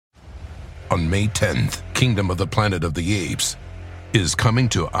On May 10th, Kingdom of the Planet of the Apes is coming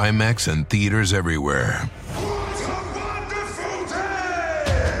to IMAX and theaters everywhere. What a wonderful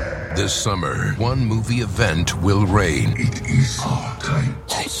day! This summer, one movie event will reign. It is our time.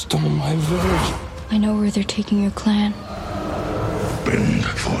 They stole my village. I know where they're taking your clan. Bend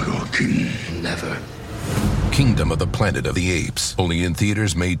for your king. Never. Kingdom of the Planet of the Apes. Only in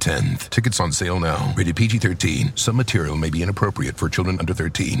theaters May 10th. Tickets on sale now. Rated PG-13. Some material may be inappropriate for children under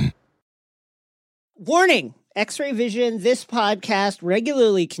 13. Warning! X-Ray Vision, this podcast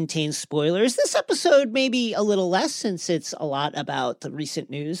regularly contains spoilers. This episode may be a little less since it's a lot about the recent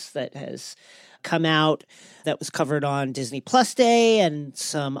news that has come out that was covered on Disney Plus Day and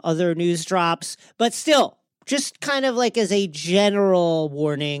some other news drops. But still, just kind of like as a general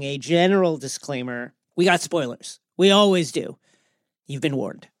warning, a general disclaimer, we got spoilers. We always do. You've been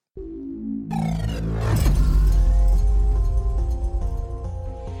warned.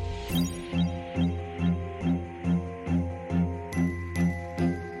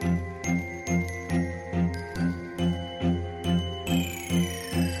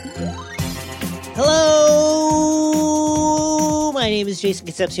 Hello, my name is Jason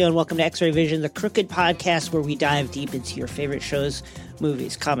Concepcion. Welcome to X-Ray Vision, the crooked podcast where we dive deep into your favorite shows,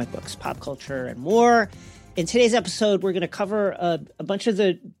 movies, comic books, pop culture, and more. In today's episode, we're going to cover a bunch of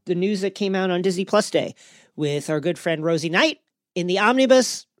the news that came out on Disney Plus Day with our good friend Rosie Knight. In the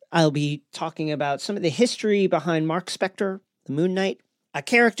Omnibus, I'll be talking about some of the history behind Mark Spector, the Moon Knight, a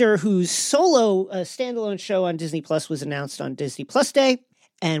character whose solo standalone show on Disney Plus was announced on Disney Plus Day.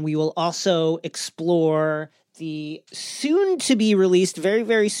 And we will also explore the soon-to-be-released, very,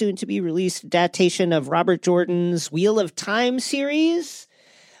 very soon-to-be-released adaptation of Robert Jordan's Wheel of Time series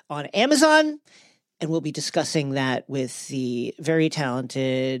on Amazon. And we'll be discussing that with the very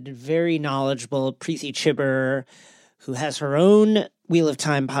talented, very knowledgeable Preeti Chhibber, who has her own Wheel of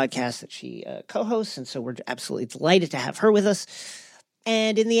Time podcast that she co-hosts. And so we're absolutely delighted to have her with us.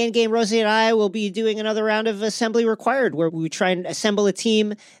 And in the end game, Rosie and I will be doing another round of Assembly Required, where we try and assemble a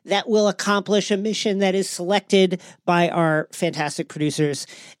team that will accomplish a mission that is selected by our fantastic producers.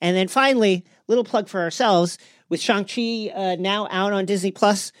 And then finally, little plug for ourselves, with Shang-Chi now out on Disney+.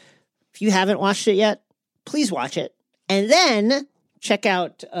 If you haven't watched it yet, please watch it. And then check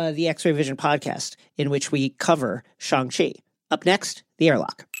out the X-Ray Vision podcast, in which we cover Shang-Chi. Up next, The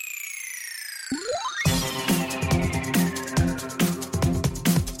Airlock.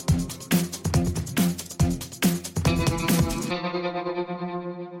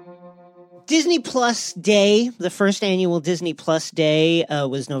 Disney Plus Day, the first annual Disney Plus Day,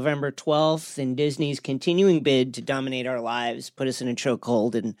 was November 12th, and Disney's continuing bid to dominate our lives, put us in a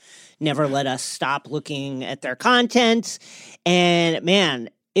chokehold, and never let us stop looking at their content. And man,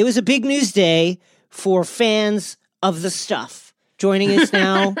 it was a big news day for fans of the stuff. Joining us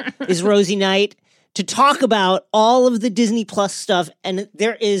now is Rosie Knight to talk about all of the Disney Plus stuff, and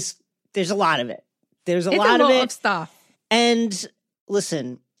there's a lot of it. There's a lot of stuff. And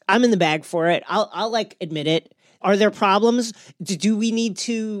listen, I'm in the bag for it. I'll admit it. Are there problems? Do we need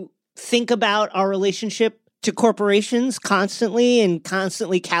to think about our relationship to corporations constantly and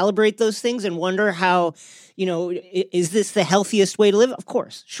constantly calibrate those things and wonder how, is this the healthiest way to live? Of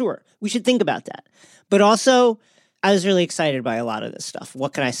course, sure. We should think about that. But also, I was really excited by a lot of this stuff.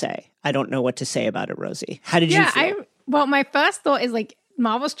 What can I say? I don't know what to say about it, Rosie. How did you feel? Well, my first thought is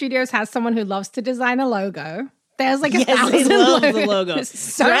Marvel Studios has someone who loves to design a logo. There's a yes, thousand they love logos. the logo.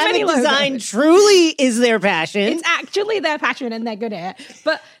 So Graphic many logos. design truly is their passion. It's actually their passion and they're good at it.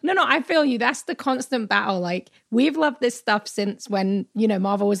 But no, I feel you. That's the constant battle. We've loved this stuff since when,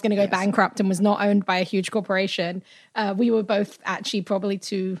 Marvel was going to go bankrupt and was not owned by a huge corporation. We were both actually probably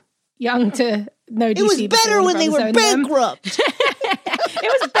too young to know DC. It was better when they were bankrupt.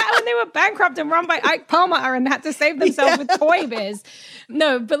 It was better when they were bankrupt and run by Ike Perlmutter and had to save themselves with Toy Biz.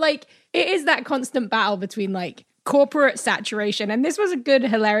 No, but it is that constant battle between corporate saturation. And this was a good,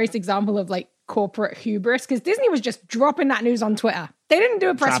 hilarious example of corporate hubris because Disney was just dropping that news on Twitter. They didn't do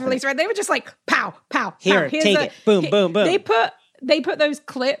a press release, right? They were just pow, pow. Here, take it. Boom, boom, boom. They put those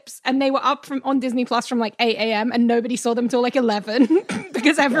clips and they were up on Disney Plus from 8 a.m. and nobody saw them till 11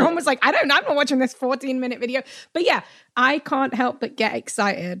 because everyone was I'm not watching this 14-minute video. But yeah, I can't help but get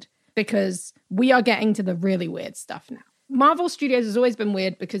excited because we are getting to the really weird stuff now. Marvel Studios has always been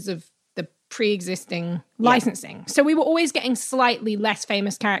weird because of the pre-existing licensing. So we were always getting slightly less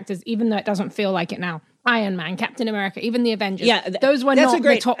famous characters, even though it doesn't feel like it now. Iron Man, Captain America, even the Avengers. Yeah, those were not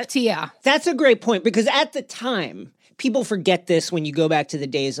the top tier. That's a great point because at the time, people forget this when you go back to the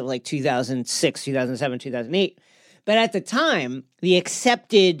days of 2006, 2007, 2008. But at the time, the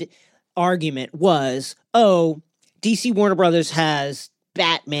accepted argument was, DC Warner Brothers has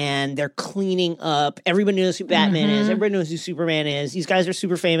Batman. They're cleaning up. Everybody knows who Batman is. Everybody knows who Superman is. These guys are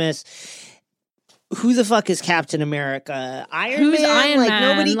super famous. Who the fuck is Captain America? Who's Iron Man?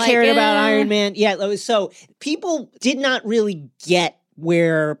 Nobody cared about Iron Man. Yeah, so people did not really get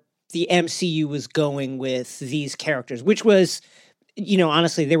where the MCU was going with these characters, which was,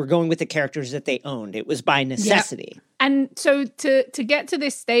 honestly, they were going with the characters that they owned. It was by necessity. Yep. And so to get to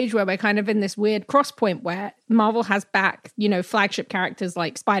this stage where we're kind of in this weird cross point where Marvel has back, flagship characters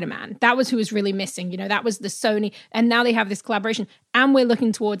like Spider-Man. That was who was really missing. That was the Sony. And now they have this collaboration. And we're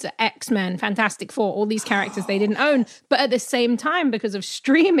looking towards X-Men, Fantastic Four, all these characters they didn't own. But at the same time, because of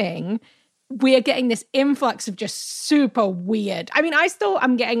streaming, we are getting this influx of just super weird. I mean,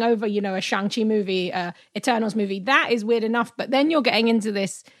 I'm getting over, a Shang-Chi movie, Eternals movie. That is weird enough. But then you're getting into the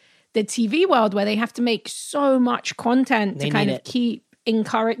TV world where they have to make so much content to kind of keep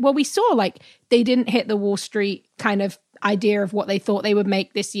encourage. Well, we saw they didn't hit the Wall Street kind of idea of what they thought they would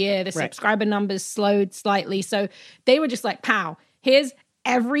make this year. The subscriber numbers slowed slightly. So they were just like, pow, here's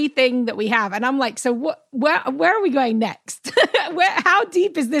everything that we have. And I'm like, so where are we going next? How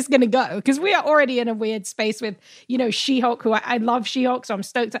deep is this going to go? Because we are already in a weird space with, She-Hulk, who I love She-Hulk, so I'm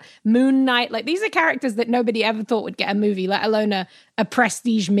stoked. Moon Knight, these are characters that nobody ever thought would get a movie, let alone a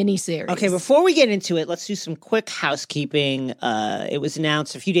prestige miniseries. Okay, before we get into it, let's do some quick housekeeping. It was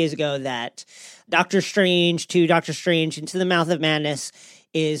announced a few days ago that Doctor Strange Into the Mouth of Madness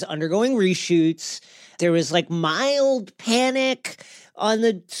is undergoing reshoots. There was mild panic on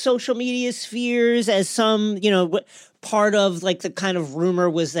the social media spheres as some, part of the kind of rumor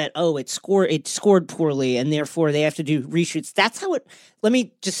was that, it scored poorly and therefore they have to do reshoots. That's how let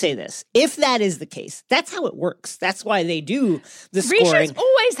me just say this. If that is the case, that's how it works. That's why they do the scoring. Reshoots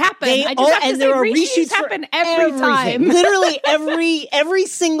always happen. I just have to say, reshoots happen every time. Literally every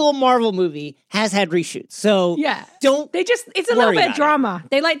single Marvel movie has had reshoots. So it's a little bit of drama.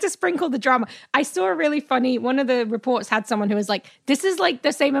 They like to sprinkle the drama. I saw a really funny, one of the reports had someone who was like, this is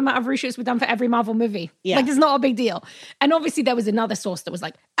the same amount of reshoots we've done for every Marvel movie. Yeah. It's not a big deal. And obviously there was another source that was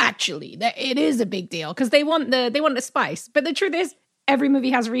like, actually, it is a big deal because they want the spice. But the truth is, every movie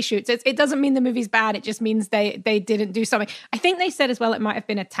has reshoots. It doesn't mean the movie's bad. It just means they didn't do something. I think they said as well it might have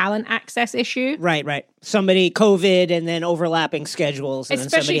been a talent access issue. Right. Somebody COVID and then overlapping schedules and then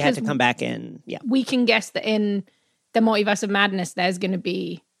somebody had to come back in. Yeah. We can guess that in the Multiverse of Madness, there's going to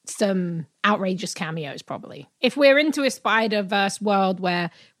be some outrageous cameos probably. If we're into a Spider-Verse world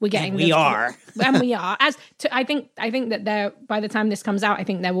where we're getting... we are. And we are. I think that by the time this comes out, I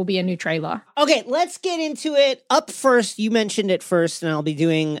think there will be a new trailer. Okay, let's get into it. Up first, you mentioned it first, and I'll be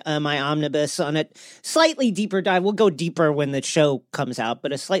doing my omnibus on a slightly deeper dive. We'll go deeper when the show comes out,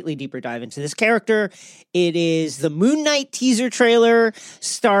 but a slightly deeper dive into this character. It is the Moon Knight teaser trailer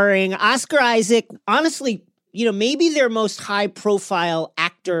starring Oscar Isaac. Honestly, maybe their most high-profile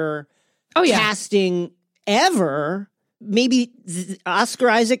actor casting ever. Maybe Oscar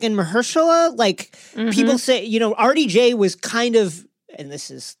Isaac and Mahershala. People say, RDJ was kind of, and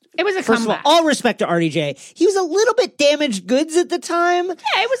this is... It was a first comeback. Of all respect to RDJ. He was a little bit damaged goods at the time. Yeah,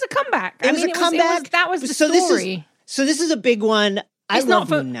 it was a comeback. That was the story. So this is a big one. I love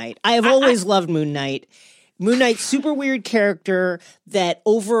Moon Knight. I have always loved Moon Knight. Moon Knight, super weird character that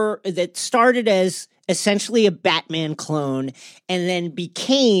started as essentially a Batman clone and then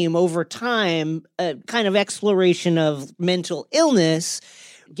became over time a kind of exploration of mental illness,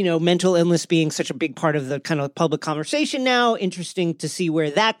 mental illness being such a big part of the kind of public conversation now. Interesting to see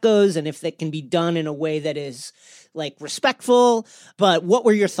where that goes and if that can be done in a way that is respectful. But what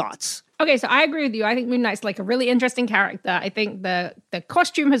were your thoughts? Okay, so I agree with you. I think Moon Knight's a really interesting character. I think the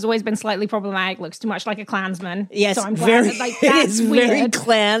costume has always been slightly problematic. Looks too much like a Klansman. Yes, so I'm glad that's weird. Very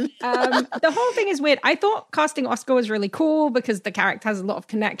Klan. The whole thing is weird. I thought casting Oscar was really cool because the character has a lot of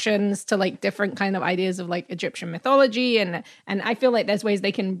connections to different kind of ideas of Egyptian mythology, and I feel like there's ways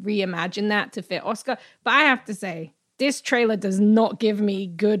they can reimagine that to fit Oscar. But I have to say, this trailer does not give me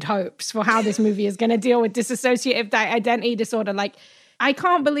good hopes for how this movie is going to deal with dissociative identity disorder. I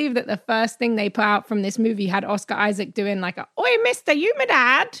can't believe that the first thing they put out from this movie had Oscar Isaac doing a "Oi, mister, you my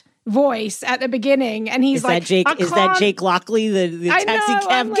dad" voice at the beginning. And he's is that Jake Lockley, the taxi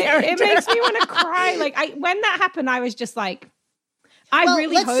cab character? It makes me want to cry. When that happened, I was just I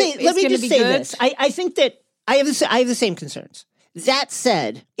really hope it's going to be good. This. I think that I have the same concerns. That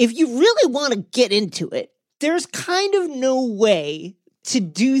said, if you really want to get into it, there's kind of no way to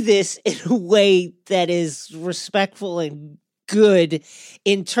do this in a way that is respectful and good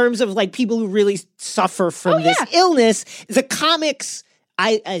in terms of people who really suffer from this illness. The comics,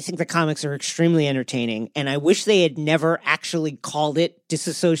 I think the comics are extremely entertaining, and I wish they had never actually called it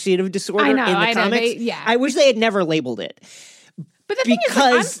dissociative disorder in the comics. I wish they had never labeled it. But the thing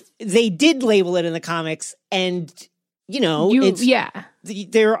because is, they did label it in the comics, and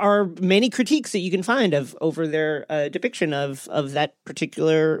there are many critiques that you can find over their depiction of that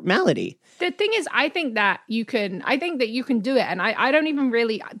particular malady. The thing is, I think that you can do it. And I don't even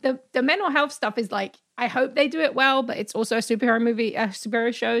really, the mental health stuff is like, I hope they do it well, but it's also a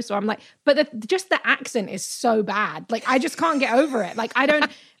superhero show. So I'm like, but just the accent is so bad. Like, I just can't get over it. Like,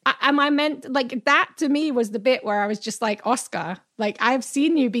 that to me was the bit where I was just like, Oscar, like, I've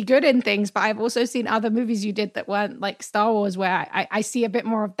seen you be good in things, but I've also seen other movies you did that weren't like Star Wars, where I see a bit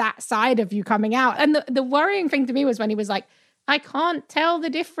more of that side of you coming out. And the worrying thing to me was when he was like, I can't tell the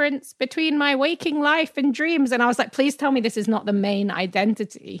difference between my waking life and dreams. And I was like, please tell me this is not the main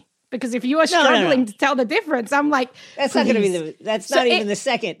identity. Because if you are struggling to tell the difference, I'm like, that's not going to be not even the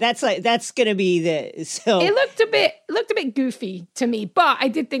second. That's going to be so. It looked a bit goofy to me, but I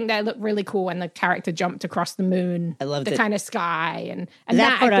did think that it looked really cool when the character jumped across the moon. I loved the kind of sky and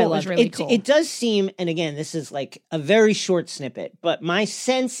that part I thought was really cool. It does seem, and again, this is like a very short snippet, but my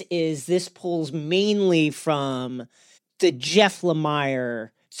sense is this pulls mainly from the Jeff Lemire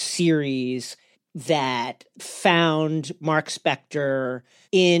series that found Mark Spector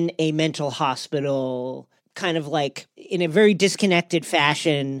in a mental hospital, kind of like in a very disconnected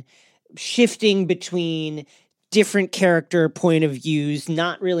fashion, shifting between different character point of views,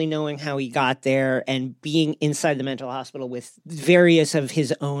 not really knowing how he got there, and being inside the mental hospital with various of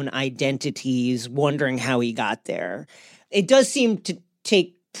his own identities, wondering how he got there. It does seem to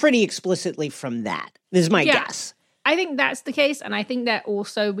take pretty explicitly from that. This is my guess. I think that's the case. And I think that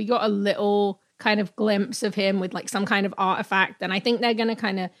also we got a little kind of glimpse of him with like some kind of artifact. And I think they're going to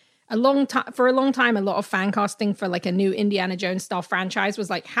kind of, for a long time, a lot of fan casting for like a new Indiana Jones style franchise was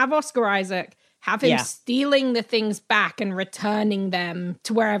like, have Oscar Isaac, have him stealing the things back and returning them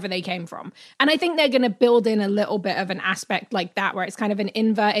to wherever they came from. And I think they're going to build in a little bit of an aspect like that, where it's kind of an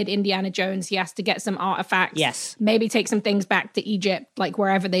inverted Indiana Jones. He has to get some artifacts. Yes. Maybe take some things back to Egypt, like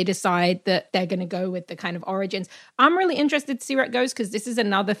wherever they decide that they're going to go with the kind of origins. I'm really interested to see where it goes, because this is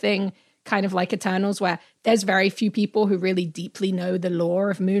another thing, kind of like Eternals, where there's very few people who really deeply know the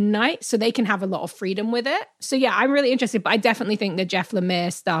lore of Moon Knight, so they can have a lot of freedom with it. So yeah, I'm really interested, but I definitely think the Jeff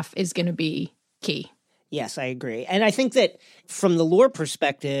Lemire stuff is going to be key. Yes, I agree. And I think that from the lore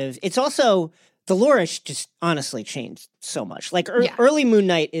perspective, it's also, the lore has just honestly changed so much. Like early Moon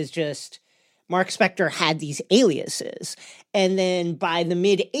Knight is just, Mark Spector had these aliases. And then by the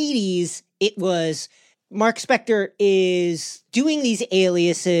mid-'80s, it was, Mark Spector is doing these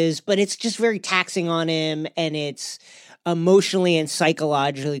aliases, but it's just very taxing on him, and it's emotionally and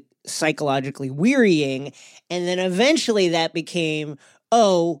psychologically wearying. And then eventually that became,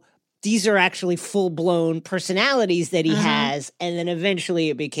 these are actually full-blown personalities that he has. And then eventually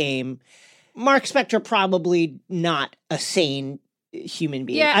it became Mark Spector probably not a sane human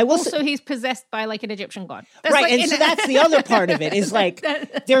being. Yeah, also he's possessed by like an Egyptian god. That's right, and so that's the other part of it, is like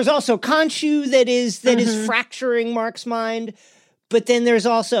there's also Khonshu that is fracturing Mark's mind. But then there's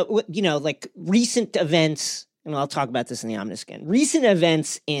also, like recent events, and I'll talk about this in the Omnis again, recent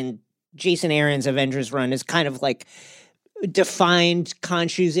events in Jason Aaron's Avengers run is kind of like defined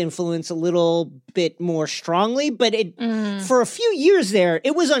Khonshu's influence a little bit more strongly, but for a few years there,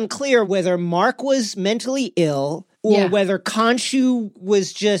 it was unclear whether Mark was mentally ill or whether Khonshu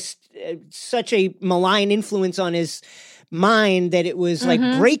was just such a malign influence on his mind that it was like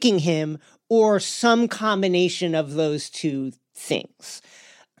breaking him, or some combination of those two things.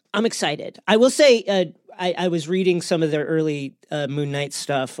 I'm excited. I will say, I was reading some of their early Moon Knight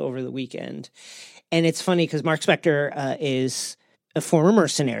stuff over the weekend. And it's funny because Mark Spector is a former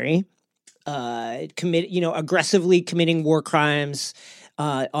mercenary, aggressively committing war crimes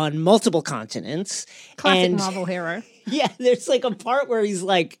on multiple continents. Classic Marvel hero. Yeah, there's like a part where he's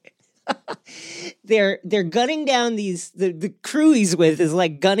like, they're gunning down the crew he's with is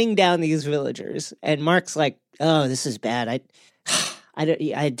like gunning down these villagers, and Mark's like, oh, this is bad. I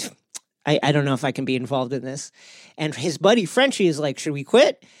don't know if I can be involved in this. And his buddy Frenchie is like, should we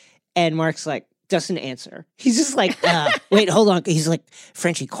quit? And Mark's like, doesn't answer. He's just like, wait, hold on. He's like,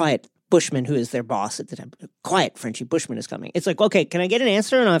 Frenchie, quiet. Bushman, who is their boss at the time, quiet, Frenchie, Bushman is coming. It's like, okay, can I get an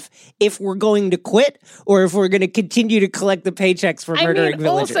answer on if we're going to quit or if we're going to continue to collect the paychecks for murdering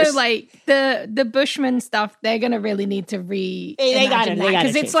villagers? Also, like, the Bushman stuff, they're going to really need to they got it,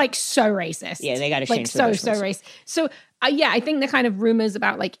 because it's like so racist. Yeah, they got to change so racist. So I think the kind of rumors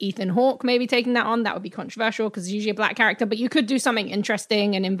about like Ethan Hawke maybe taking that on, that would be controversial because he's usually a black character, but you could do something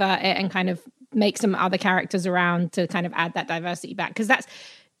interesting and invert it and kind of make some other characters around to kind of add that diversity back. Because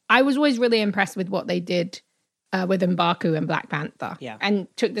I was always really impressed with what they did with M'Baku and Black Panther. Yeah. And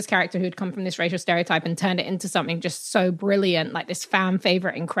took this character who had come from this racial stereotype and turned it into something just so brilliant, like this fan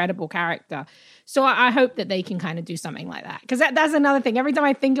favorite, incredible character. So I hope that they can kind of do something like that. Because that's another thing. Every time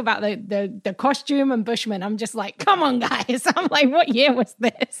I think about the costume and Bushman, I'm just like, come on, guys. I'm like, what year was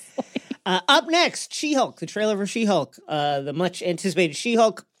this? Up next, She-Hulk, the trailer for She-Hulk, the much anticipated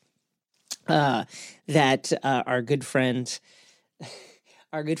She-Hulk that our good friend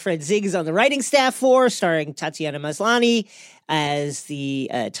Zig is on the writing staff for, starring Tatiana Maslany as the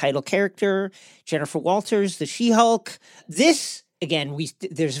title character, Jennifer Walters, the She-Hulk. This, again,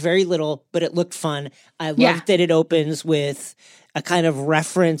 there's very little, but it looked fun. I love that it opens with a kind of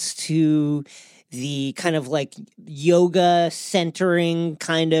reference to the kind of like yoga centering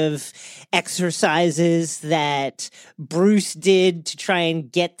kind of exercises that Bruce did to try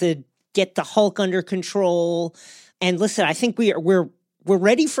and get the Hulk under control. And listen, I think we're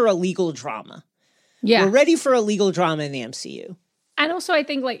ready for a legal drama. Yeah. We're ready for a legal drama in the MCU. And also I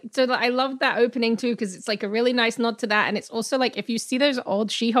think I love that opening too, because it's like a really nice nod to that. And it's also like, if you see those old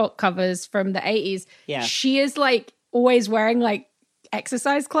She-Hulk covers from the 80s, she is like always wearing like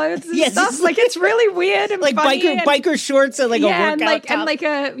exercise clothes and stuff. Like it's really weird and like funny biker shorts and like a workout top. And like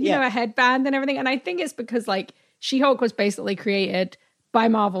a know a headband and everything. And I think it's because like She-Hulk was basically created by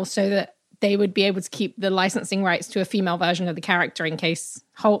Marvel so that they would be able to keep the licensing rights to a female version of the character in case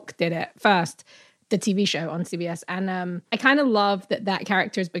Hulk did it first, the TV show on CBS. And I kind of love that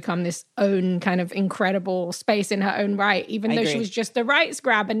character has become this own kind of incredible space in her own right, even though she was just a rights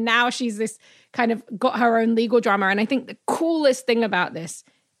grab. And now she's this kind of got her own legal drama. And I think the coolest thing about this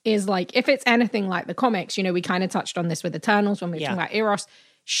is like, if it's anything like the comics, you know, we kind of touched on this with Eternals when we were talking about Eros.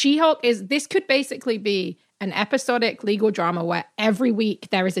 She-Hulk this could basically be an episodic legal drama where every week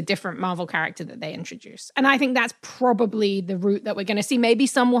there is a different Marvel character that they introduce. And I think that's probably the route that we're going to see. Maybe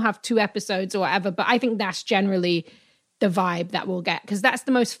some will have 2 episodes or whatever, but I think that's generally the vibe that we'll get, because that's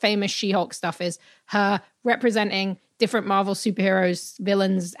the most famous She-Hulk stuff, is her representing different Marvel superheroes,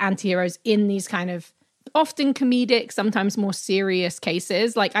 villains, anti-heroes in these kind of often comedic, sometimes more serious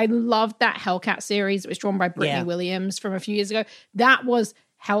cases. Like I loved that Hellcat series. It was drawn by Brittany Williams from a few years ago. That was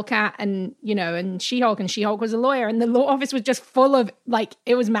Hellcat and She-Hulk, and She-Hulk was a lawyer, and the law office was just full of, like,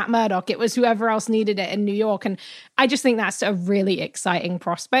 it was Matt Murdock, it was whoever else needed it in New York. And I just think that's a really exciting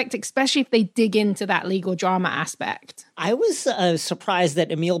prospect, especially if they dig into that legal drama aspect. I was surprised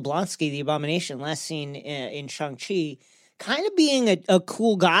that Emil Blonsky, the Abomination, last seen in Shang-Chi, kind of being a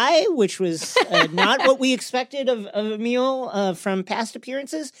cool guy, which was not what we expected of Emil from past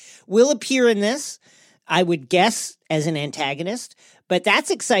appearances, will appear in this, I would guess, as an antagonist. But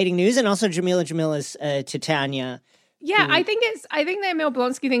that's exciting news. And also Jamila Jamila's Titania. Yeah, I think the Emil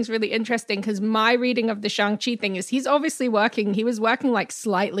Blonsky thing's really interesting, because my reading of the Shang-Chi thing is he was working like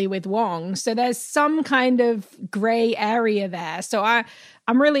slightly with Wong. So there's some kind of gray area there. So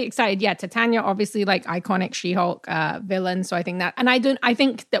I'm really excited. Yeah, Titania, obviously like iconic She-Hulk villain. So I think that, and I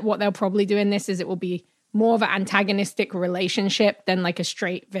think that what they'll probably do in this is it will be more of an antagonistic relationship than like a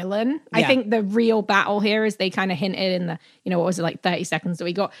straight villain. Yeah. I think the real battle here, is they kind of hinted in the, what was it, like 30 seconds that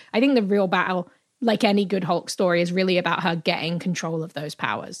we got. I think the real battle, like any good Hulk story, is really about her getting control of those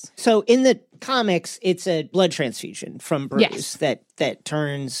powers. So in the comics, it's a blood transfusion from Bruce that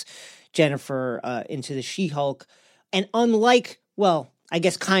turns Jennifer into the She-Hulk. And unlike, well, I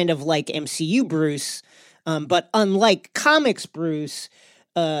guess kind of like MCU Bruce, but unlike comics Bruce,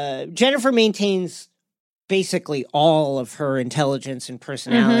 Jennifer maintains basically all of her intelligence and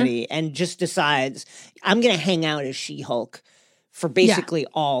personality, and just decides, I'm going to hang out as She-Hulk for basically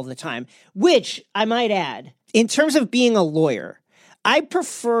all the time. Which, I might add, in terms of being a lawyer, I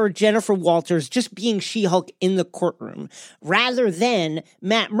prefer Jennifer Walters just being She-Hulk in the courtroom rather than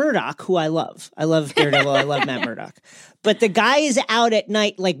Matt Murdock, who I love. I love Daredevil. I love Matt Murdock. But the guy is out at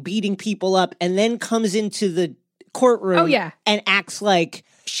night, like, beating people up, and then comes into the courtroom and acts like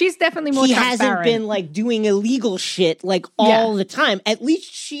she's definitely more transparent. He hasn't been like doing illegal shit like all the time. At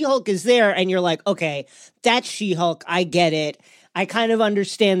least She-Hulk is there, and you're like, okay, that's She-Hulk. I get it. I kind of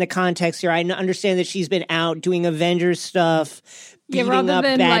understand the context here. I understand that she's been out doing Avengers stuff, beating up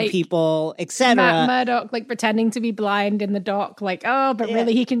bad people, etc. Matt Murdock, like, pretending to be blind in the dock, like, but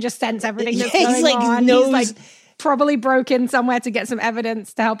really he can just sense everything that's going on. He's like probably broken somewhere to get some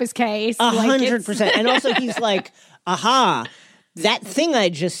evidence to help his case. 100%. And also he's like, aha, that thing I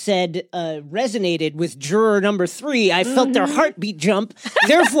just said resonated with juror number 3. I felt their heartbeat jump.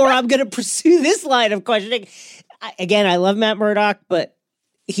 Therefore, I'm going to pursue this line of questioning. Again, I love Matt Murdock, but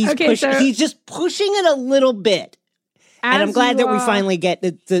he's just pushing it a little bit. And I'm glad that we finally get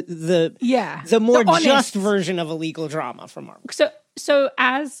the more just version of a legal drama from Marvel. So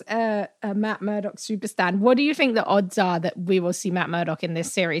as a Matt Murdock superstar, what do you think the odds are that we will see Matt Murdock in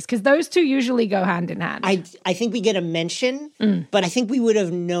this series? Because those two usually go hand in hand. I think we get a mention, but I think we would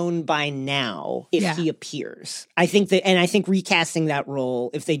have known by now if he appears. I think recasting that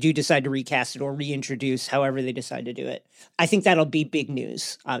role, if they do decide to recast it or reintroduce however they decide to do it, I think that'll be big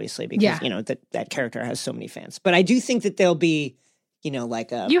news, obviously, because, that character has so many fans. But I do think that there'll be,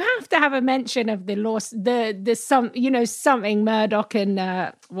 like a... You have to have a mention of the loss, something Murdoch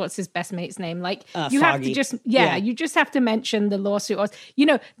and what's his best mate's name? Like you Foggy. have to just, you just have to mention the lawsuit. Or,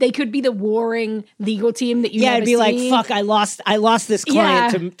 they could be the warring legal team that you never it'd be see. like, fuck, I lost this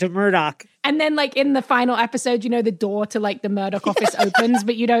client to Murdoch. And then like in the final episode, the door to like the Murdoch office opens,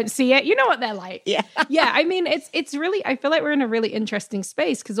 but you don't see it. You know what they're like. Yeah. Yeah. I mean, it's really, I feel like we're in a really interesting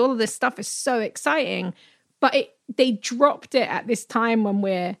space because all of this stuff is so exciting. But they dropped it at this time when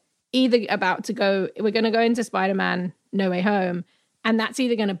we're either we're going to go into Spider-Man No Way Home, and that's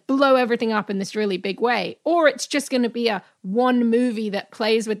either going to blow everything up in this really big way, or it's just going to be a one movie that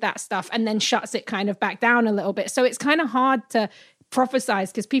plays with that stuff and then shuts it kind of back down a little bit. So it's kind of hard to prophesize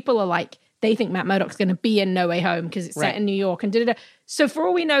because people are like, they think Matt Murdock's going to be in No Way Home because it's set in New York and da-da-da. So for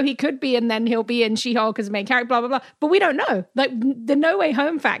all we know, he could be, and then he'll be in She-Hulk as a main character, blah, blah, blah. But we don't know. Like, the No Way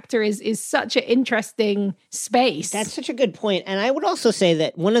Home factor is such an interesting space. That's such a good point. And I would also say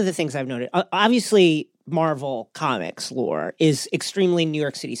that one of the things I've noted, obviously Marvel Comics lore is extremely New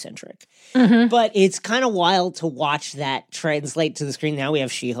York City centric. Mm-hmm. But it's kind of wild to watch that translate to the screen. Now we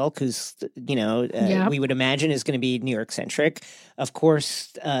have She-Hulk, who's, we would imagine is going to be New York centric. Of course,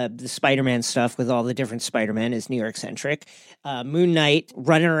 the Spider-Man stuff with all the different Spider-Men is New York centric. Moon Knight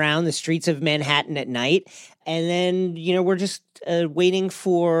running around the streets of Manhattan at night. And then, we're just waiting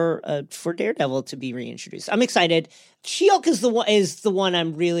for Daredevil to be reintroduced. I'm excited. She-Hulk is the one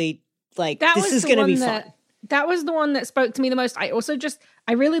I'm really like, this is going to be fun. That was the one that spoke to me the most. I also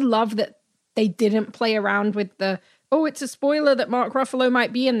I really love that they didn't play around with it's a spoiler that Mark Ruffalo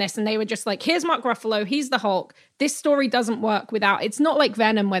might be in this. And they were just like, here's Mark Ruffalo. He's the Hulk. This story doesn't work without, it's not like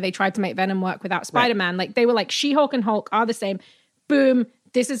Venom where they tried to make Venom work without Spider-Man. Right. Like they were like, She-Hulk and Hulk are the same. Boom.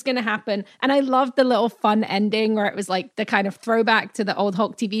 This is going to happen. And I loved the little fun ending where it was like the kind of throwback to the old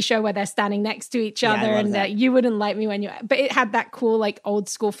Hulk TV show where they're standing next to each other and you wouldn't like me when but it had that cool, like old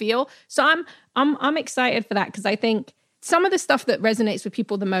school feel. So I'm excited for that because I think some of the stuff that resonates with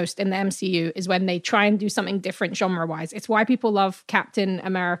people the most in the MCU is when they try and do something different genre-wise. It's why people love Captain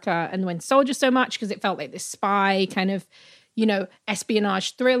America and Winter Soldier so much because it felt like this spy kind of,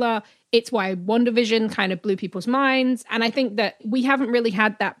 espionage thriller. It's why WandaVision kind of blew people's minds. And I think that we haven't really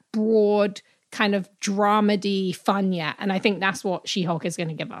had that broad kind of dramedy fun yet. And I think that's what She-Hulk is going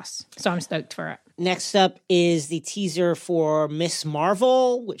to give us. So I'm stoked for it. Next up is the teaser for Miss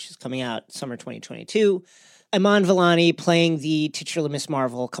Marvel, which is coming out summer 2022. Iman Vellani playing the titular Miss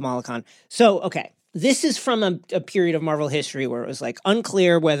Marvel, Kamala Khan. So, okay. This is from a period of Marvel history where it was like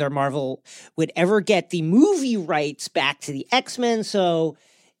unclear whether Marvel would ever get the movie rights back to the X-Men. So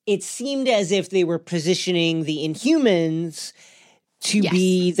it seemed as if they were positioning the Inhumans to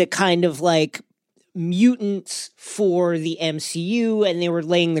be the kind of like mutants for the MCU, and they were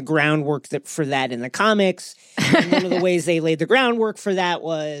laying the groundwork for that in the comics. And one of the ways they laid the groundwork for that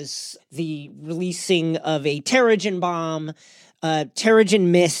was the releasing of a Terrigen bomb. Terrigen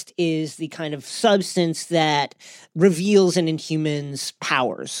Mist is the kind of substance that reveals an Inhuman's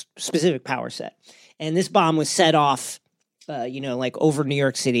powers, specific power set. And this bomb was set off, over New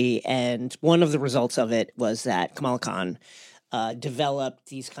York City. And one of the results of it was that Kamala Khan developed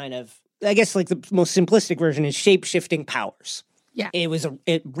these kind of, I guess like the most simplistic version is shape-shifting powers. Yeah. It was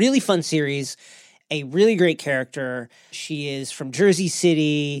a really fun series. A really great character. She is from Jersey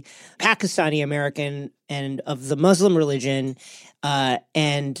City, Pakistani American, and of the Muslim religion,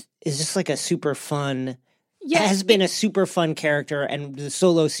 and is just like a super fun. Has been a super fun character, and the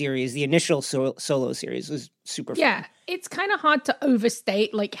solo series, the initial solo series, was super fun. Yeah, it's kind of hard to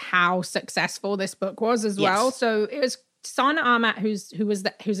overstate like how successful this book was as well. So it was Sana Armat,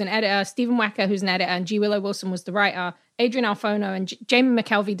 who's an editor, Stephen Wecker, who's an editor, and G. Willow Wilson was the writer. Adrian Alfono and Jamie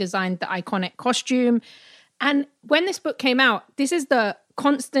McKelvey designed the iconic costume. And when this book came out, this is the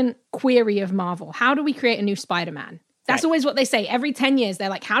constant query of Marvel. How do we create a new Spider-Man? That's always what they say. Every 10 years, they're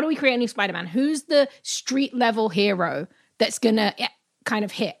like, how do we create a new Spider-Man? Who's the street level hero that's going to kind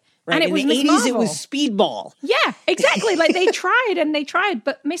of hit? Right. And it in was the Miss 80s, Marvel. it was Speedball. Yeah, exactly. Like they tried,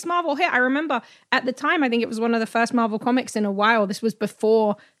 but Miss Marvel hit. I remember at the time, I think it was one of the first Marvel comics in a while. This was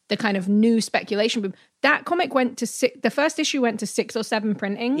before the kind of new speculation boom. That comic went to the first issue went to 6 or 7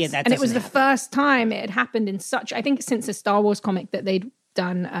 printings. Yeah, that and it was happen. The first time it had happened in such, I think since the Star Wars comic that they'd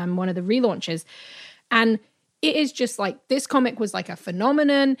done one of the relaunches. And it is just like, this comic was like a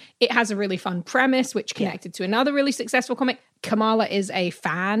phenomenon. It has a really fun premise, which connected to another really successful comic. Kamala is a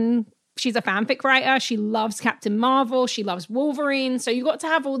fan. She's a fanfic writer. She loves Captain Marvel. She loves Wolverine. So you got to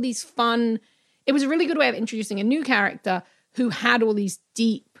have all these fun. It was a really good way of introducing a new character who had all these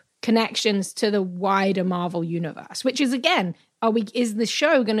deep connections to the wider Marvel universe, which is, again, is the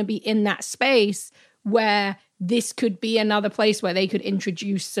show going to be in that space where this could be another place where they could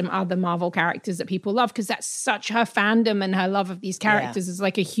introduce some other Marvel characters that people love? Because that's such her fandom, and her love of these characters is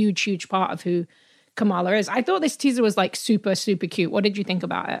like a huge, huge part of who Kamala is. I thought this teaser was like super, super cute. What did you think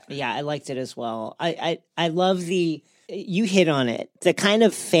about it? Yeah, I liked it as well. I love you hit on it, the kind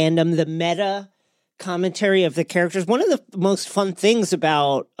of fandom, the meta commentary of the characters. One of the most fun things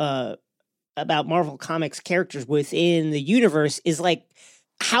about Marvel Comics characters within the universe is like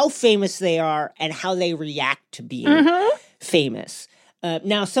how famous they are and how they react to being famous.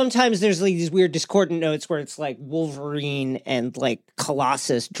 Now, sometimes there's like these weird discordant notes where it's like Wolverine and like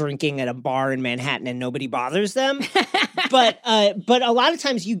Colossus drinking at a bar in Manhattan and nobody bothers them. But a lot of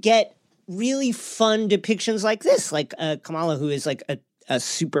times you get really fun depictions like this, like Kamala, who is like a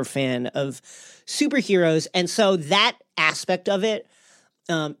super fan of superheroes. And so that aspect of it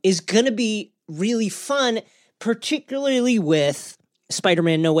is going to be really fun, particularly with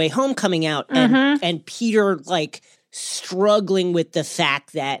Spider-Man No Way Home coming out and Peter like struggling with the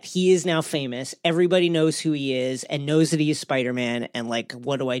fact that he is now famous. Everybody knows who he is and knows that he is Spider-Man, and like,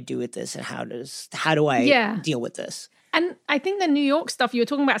 what do I do with this, and how do I deal with this? And I think the New York stuff you were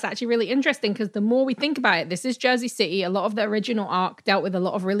talking about is actually really interesting, because the more we think about it, this is Jersey City. A lot of the original arc dealt with a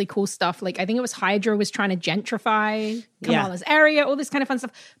lot of really cool stuff. Like, I think it was Hydra was trying to gentrify Kamala's area, all this kind of fun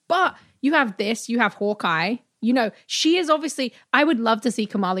stuff. But you have this, you have Hawkeye. You know, she is obviously, I would love to see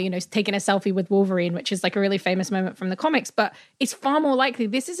Kamala, you know, taking a selfie with Wolverine, which is like a really famous moment from the comics, but it's far more likely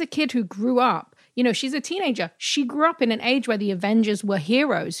this is a kid who grew up, you know, she's a teenager. She grew up in an age where the Avengers were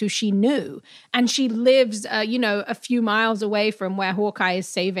heroes who she knew. And she lives, you know, a few miles away from where Hawkeye is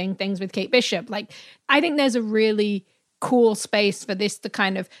saving things with Kate Bishop. Like, I think there's a really cool space for this to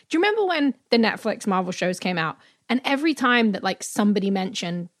kind of, do you remember when the Netflix Marvel shows came out? And every time that like somebody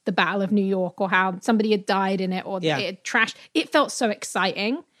mentioned the Battle of New York or how somebody had died in it or it had trashed, it felt so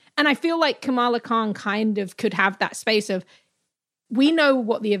exciting. And I feel like Kamala Khan kind of could have that space of, we know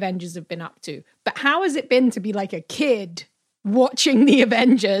what the Avengers have been up to, but how has it been to be like a kid watching the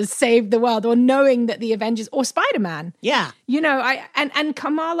Avengers save the world, or knowing that the Avengers, or Spider-Man? Yeah. You know, and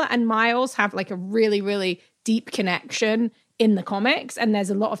Kamala and Miles have like a really, really deep connection in the comics, and there's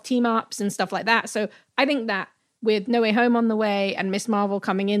a lot of team ups and stuff like that. So I think that with No Way Home on the way and Miss Marvel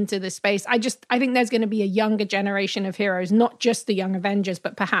coming into the space, I think there's going to be a younger generation of heroes, not just the young Avengers,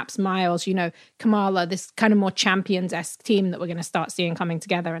 but perhaps Miles, you know, Kamala, this kind of more Champions-esque team that we're going to start seeing coming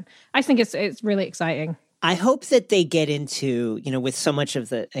together. And I think it's really exciting. I hope that they get into, you know, with so much of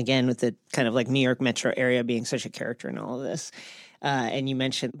the, again, with the kind of like New York metro area being such a character in all of this. And you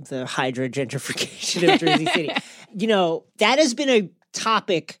mentioned the Hydra gentrification of Jersey City. You know, that has been a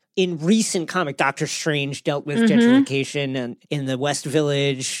topic in recent comic. Doctor Strange dealt with gentrification and in the West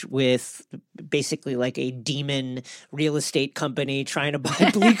Village with basically like a demon real estate company trying to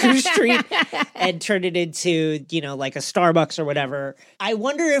buy Bleecker Street and turn it into, you know, like a Starbucks or whatever. I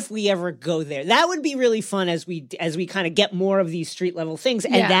wonder if we ever go there. That would be really fun as we kind of get more of these street level things.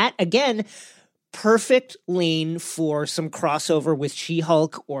 And that, again, perfect lane for some crossover with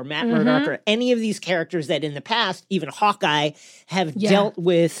She-Hulk or Matt Murdock or any of these characters that in the past, even Hawkeye, have dealt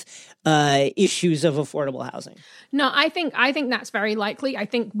with issues of affordable housing. No, I think that's very likely. I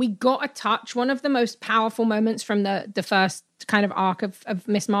think we got a touch. One of the most powerful moments from the first kind of arc of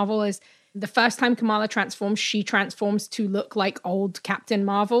Miss Marvel is the first time Kamala transforms, she transforms to look like old Captain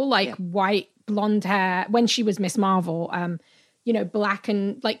Marvel, like white, blonde hair, when she was Miss Marvel. You know, black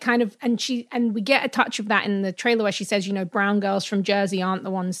and like kind of, and we get a touch of that in the trailer where she says, you know, brown girls from Jersey aren't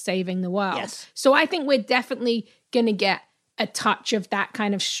the ones saving the world. Yes. So I think we're definitely going to get a touch of that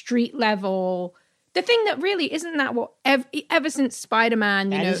kind of street level. The thing that really isn't that what ever since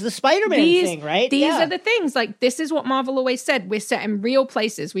Spider-Man, you know, is the Spider-Man thing, right? These are the things. Like, this is what Marvel always said. We're set in real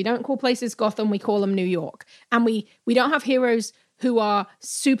places. We don't call places Gotham. We call them New York. And we don't have heroes who are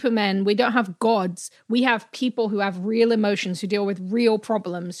supermen. We don't have gods. We have people who have real emotions, who deal with real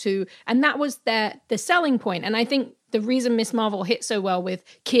problems, and that was the selling point. And I think the reason Miss Marvel hit so well with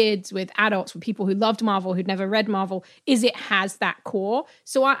kids, with adults, with people who loved Marvel, who'd never read Marvel, is it has that core.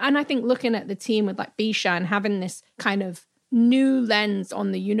 So I think looking at the team with like Bisha and having this kind of new lens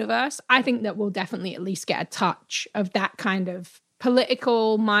on the universe, I think that we'll definitely at least get a touch of that kind of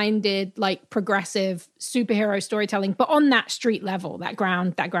political minded, like progressive superhero storytelling, but on that street level, that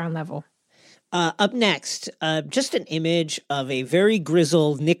ground level. Up next, just an image of a very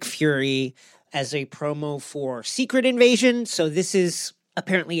grizzled Nick Fury as a promo for Secret Invasion. So this is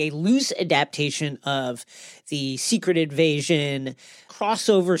apparently a loose adaptation of the Secret Invasion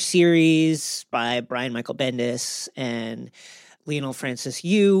crossover series by Brian Michael Bendis and Lionel Francis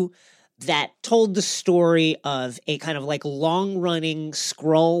Yu that told the story of a kind of like long-running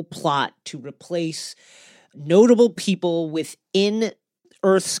Skrull plot to replace notable people within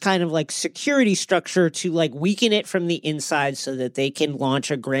Earth's kind of like security structure to like weaken it from the inside so that they can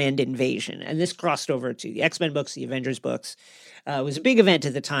launch a grand invasion. And this crossed over to the X-Men books, the Avengers books. It was a big event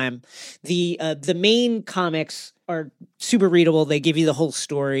at the time. The main comics are super readable. They give you the whole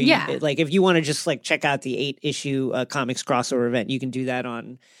story. Yeah. Like if you want to just like check out the 8-issue comics crossover event, you can do that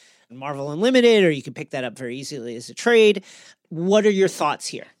on Marvel Unlimited, or you can pick that up very easily as a trade. What are your thoughts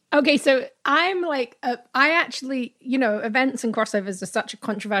here? Okay, so I'm like, I actually, events and crossovers are such a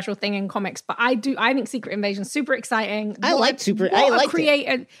controversial thing in comics, but I think Secret Invasion is super exciting. I like it.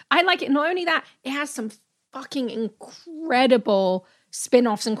 I like it. Not only that, it has some fucking incredible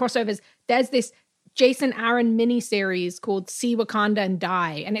spin-offs and crossovers. There's this Jason Aaron miniseries called See Wakanda and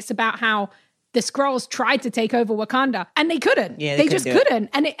Die, and it's about how the Skrulls tried to take over Wakanda and they couldn't. Yeah, they just couldn't.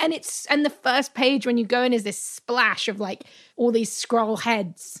 And the first page when you go in is this splash of like all these Skrull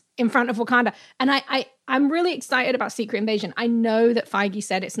heads in front of Wakanda. And I'm really excited about Secret Invasion. I know that Feige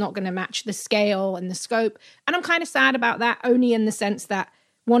said it's not going to match the scale and the scope. And I'm kind of sad about that, only in the sense that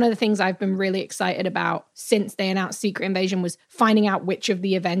one of the things I've been really excited about since they announced Secret Invasion was finding out which of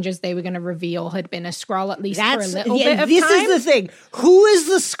the Avengers they were going to reveal had been a Skrull, at least for a little bit of time. This is the thing. Who is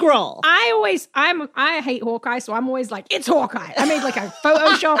the Skrull? I hate Hawkeye, so I'm always like, it's Hawkeye. I made like a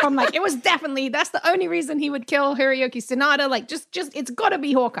Photoshop. I'm like, that's the only reason he would kill Hiroyuki Sanada. Like, just it's got to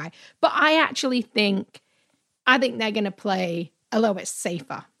be Hawkeye. But I actually think they're going to play a little bit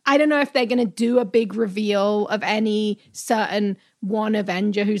safer. I don't know if they're going to do a big reveal of any certain one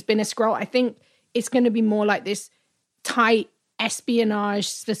Avenger who's been a Skrull. I think it's going to be more like this tight espionage,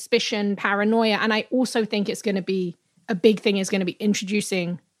 suspicion, paranoia. And I also think it's going to be a big thing is going to be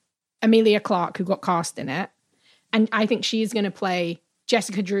introducing Emilia Clarke, who got cast in it. And I think she's going to play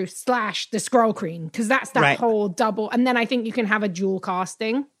Jessica Drew / the Skrull Queen, because that's that whole double. And then I think you can have a dual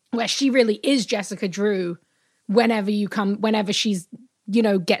casting where she really is Jessica Drew whenever she's,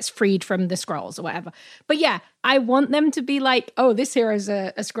 gets freed from the Skrulls or whatever. But yeah, I want them to be like, oh, this hero's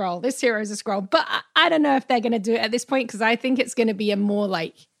a Skrull, this hero's a Skrull. But I don't know if they're going to do it at this point, because I think it's going to be a more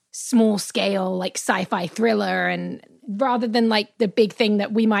like small scale, like sci-fi thriller, and rather than like the big thing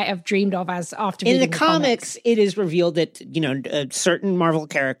that we might have dreamed of as after in reading the comics. It is revealed that, certain Marvel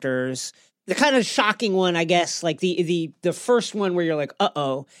characters, the kind of shocking one, I guess, like the first one where you're like,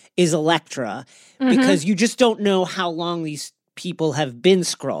 uh-oh, is Elektra, because you just don't know how long these people have been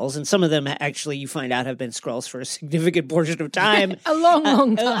Skrulls, and some of them actually you find out have been Skrulls for a significant portion of time. a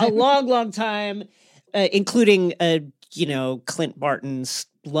long time. A long time, including, Clint Barton's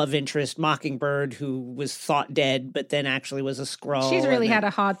love interest, Mockingbird, who was thought dead, but then actually was a Skrull. She's really had a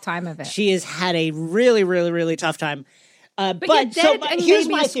hard time of it. She has had a really, really, really tough time. But here's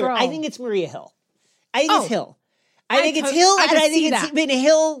my theory. I think it's Maria Hill. I think it's Hill. I think it's Hill, and I think it's been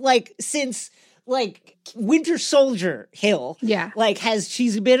Hill like since like Winter Soldier Hill. Yeah. Like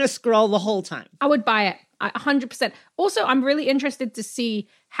she's been a Skrull the whole time. I would buy it 100%. Also, I'm really interested to see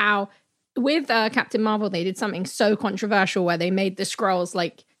how with Captain Marvel, they did something so controversial where they made the Skrulls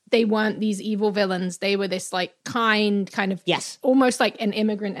like they weren't these evil villains. They were this like kind of, yes, almost like an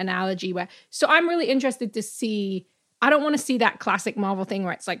immigrant analogy so I'm really interested to see. I don't want to see that classic Marvel thing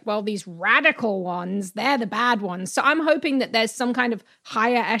where it's like, well, these radical ones, they're the bad ones. So I'm hoping that there's some kind of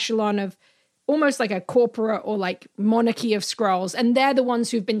higher echelon of almost like a corporate or like monarchy of Skrulls. And they're the ones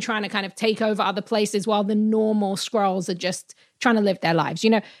who've been trying to kind of take over other places while the normal Skrulls are just trying to live their lives.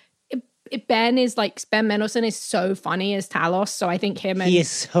 Ben Mendelsohn is so funny as Talos, so I think he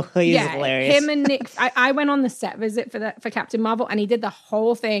is hilarious. Him and Nick. I went on the set visit for Captain Marvel, and he did the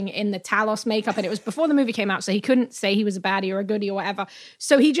whole thing in the Talos makeup, and it was before the movie came out, so he couldn't say he was a baddie or a goodie or whatever.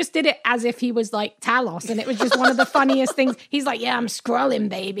 So he just did it as if he was like Talos, and it was just one of the funniest things. He's like, "Yeah, I'm scrolling,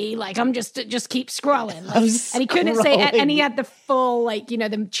 baby. Like I'm just keep scrolling." Like, and he couldn't say it, and he had the full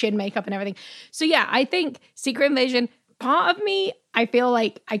the chin makeup and everything. So yeah, I think Secret Invasion. Part of me, I feel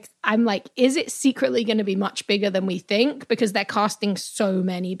like I'm like, is it secretly going to be much bigger than we think? Because they're casting so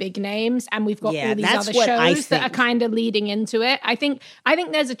many big names, and we've got all these other shows that are kind of leading into it. I think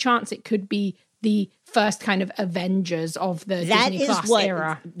there's a chance it could be the first kind of Avengers of the Disney Plus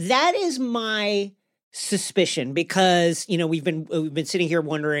era. That is my suspicion, because we've been sitting here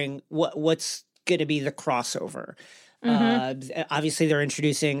wondering what's going to be the crossover. Obviously, they're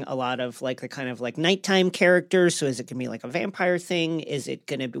introducing a lot of like the kind of like nighttime characters. So is it going to be like a vampire thing? Is it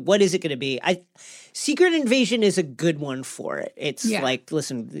going to be, what is it going to be? Secret Invasion is a good one for it. It's like,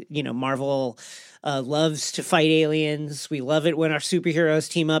 listen, you know, Marvel loves to fight aliens. We love it when our superheroes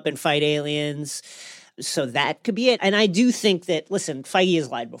team up and fight aliens. So that could be it. And I do think that, listen, Feige has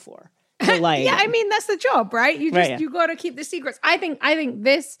lied before. So like, yeah, I mean, that's the job, right? You just, you got to keep the secrets. I think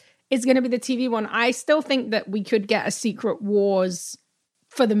this is going to be the TV one. I still think that we could get a Secret Wars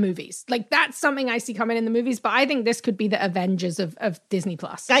for the movies. Like, that's something I see coming in the movies, but I think this could be the Avengers of Disney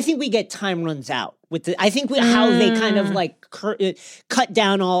Plus. I think we get Time Runs Out with how they kind of like cut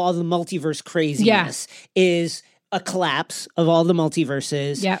down all the multiverse craziness is a collapse of all the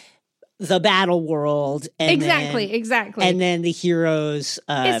multiverses. Yeah. The battle world. And exactly. And then the heroes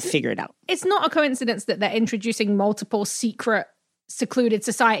figure it out. It's not a coincidence that they're introducing multiple secluded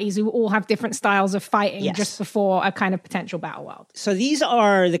societies who all have different styles of fighting just before a kind of potential battle world. So these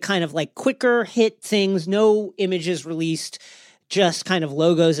are the kind of like quicker hit things, no images released, just kind of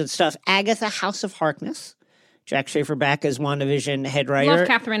logos and stuff. Agatha, House of Harkness. Jack Schaefer back as WandaVision head writer. Love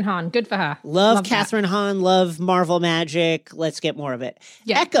Catherine Hahn. Good for her. Love Catherine Hahn. Love Marvel Magic. Let's get more of it.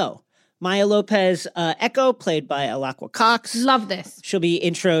 Yeah. Echo. Maya Lopez, Echo, played by Alaqua Cox. Love this. She'll be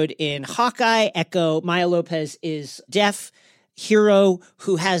introed in Hawkeye. Echo, Maya Lopez is deaf hero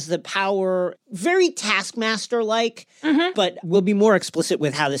who has the power, very Taskmaster-like, but we'll be more explicit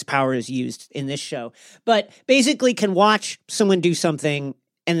with how this power is used in this show. But basically can watch someone do something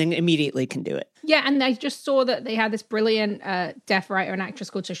and then immediately can do it. Yeah, and I just saw that they had this brilliant deaf writer and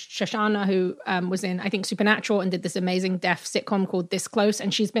actress called Shoshana who was in, I think, Supernatural and did this amazing deaf sitcom called This Close,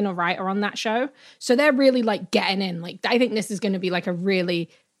 and she's been a writer on that show. So they're really, like, getting in. Like, I think this is going to be, like, a really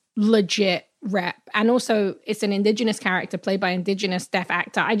legit rep. And also, it's an Indigenous character played by Indigenous deaf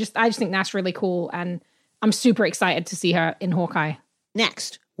actor. I just think that's really cool, and I'm super excited to see her in Hawkeye.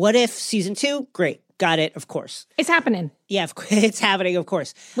 Next, What If Season 2? Great. Got it, of course. It's happening. Yeah, it's happening, of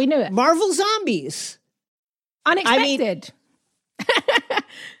course. We knew it. Marvel Zombies. Unexpected.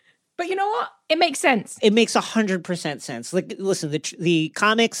 But you know what? It makes sense. It makes 100% sense. Like, listen, the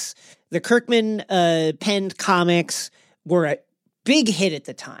comics, the Kirkman penned comics were a big hit at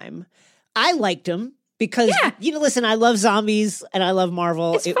the time. I liked them because, listen, I love zombies and I love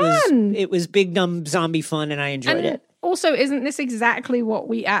Marvel. It's fun. It was big, dumb zombie fun and I enjoyed it. Also, isn't this exactly what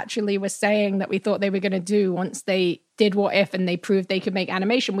we actually were saying that we thought they were going to do once they did What If and they proved they could make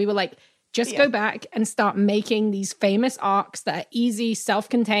animation? We were like, just go back and start making these famous arcs that are easy,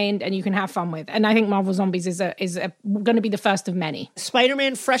 self-contained, and you can have fun with. And I think Marvel Zombies is going to be the first of many.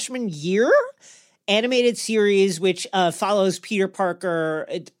 Spider-Man Freshman Year animated series, which follows Peter Parker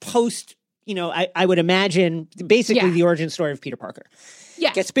post, I would imagine, basically the origin story of Peter Parker.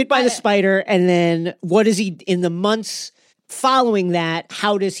 Yeah. Gets bit by the spider, and then what is he, in the months following that,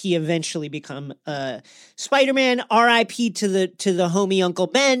 how does he eventually become Spider-Man? R.I.P. to the homie Uncle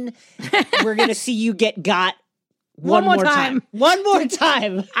Ben. We're going to see you get got one more time. One more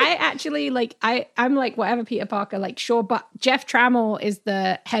time. I actually, I'm like, whatever, Peter Parker, sure, but Jeff Trammell is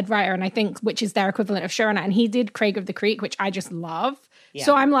the head writer, and I think, which is their equivalent of showrunner, and he did Craig of the Creek, which I just love. Yeah.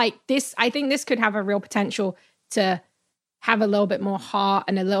 So I'm like, I think this could have a real potential to have a little bit more heart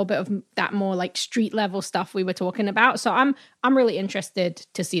and a little bit of that more street level stuff we were talking about. So I'm really interested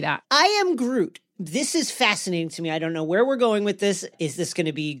to see that. I Am Groot. This is fascinating to me. I don't know where we're going with this. Is this going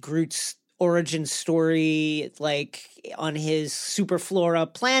to be Groot's origin story, on his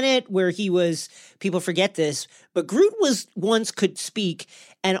Superflora planet where he was, people forget this, but Groot could speak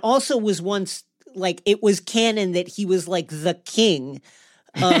and also was once, it was canon that he was the king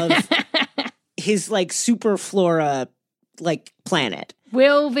of his Superflora planet.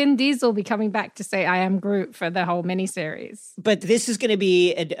 Will Vin Diesel be coming back to say I am Groot for the whole miniseries? But this is going to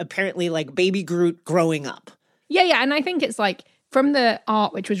be apparently baby Groot growing up. Yeah, and I think it's from the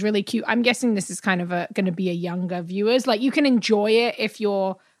art, which was really cute, I'm guessing this is kind of going to be a younger viewers. You can enjoy it if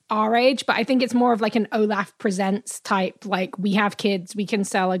you're our age, but I think it's more of an Olaf Presents type, we have kids, we can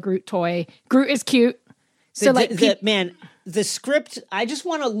sell a Groot toy. Groot is cute. So the script, I just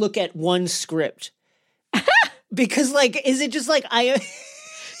want to look at one script. Because is it just I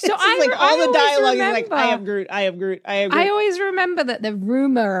so all the dialogue remember, is I am Groot, I am Groot, I am Groot. I always remember that the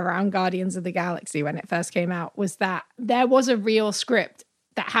rumor around Guardians of the Galaxy when it first came out was that there was a real script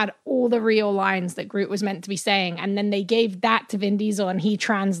that had all the real lines that Groot was meant to be saying, and then they gave that to Vin Diesel and he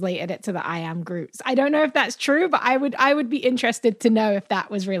translated it to the I am Groot. I don't know if that's true, but I would be interested to know if that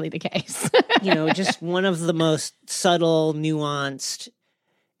was really the case. Just one of the most subtle, nuanced,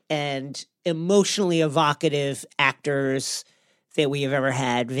 and emotionally evocative actors that we have ever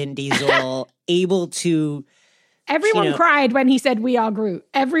had. Vin Diesel, able to Everyone cried when he said, "We are Groot."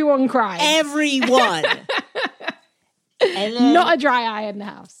 Everyone cried. Everyone. And then, Not a dry eye in the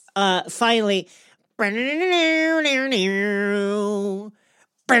house. Finally,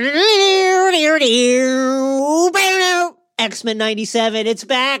 X-Men 97, it's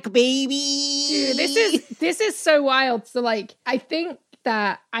back, baby. Dude, this is so wild. So like, I think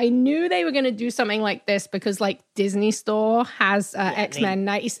that I knew they were going to do something like this because like Disney Store has X-Men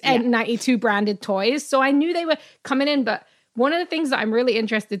 92 branded toys. So I knew they were coming in. But one of the things that I'm really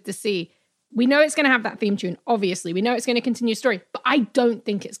interested to see, we know it's going to have that theme tune. Obviously, we know it's going to continue story, but I don't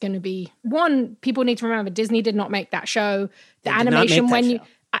think it's going to be one. People need to remember Disney did not make that show. The animation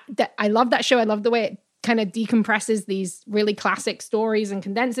I love that show. I love the way it kind of decompresses these really classic stories and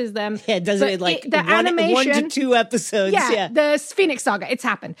condenses them. Yeah, it does it like the animation, 1 to 2 episodes. Yeah, the Phoenix Saga, it's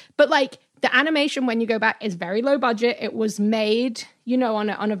happened. But like the animation, when you go back, is very low budget. It was made, on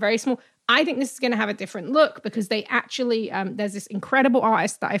a very small. I think this is going to have a different look because they actually, there's this incredible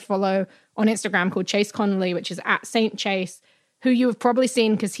artist that I follow on Instagram called Chase Connolly, which is at Saint Chase, who you have probably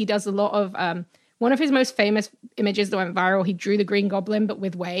seen because he does a lot of, one of his most famous images that went viral, he drew the Green Goblin, but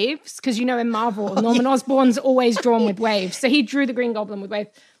with waves. Because, in Marvel, Norman Osborn's always drawn with waves. So he drew the Green Goblin with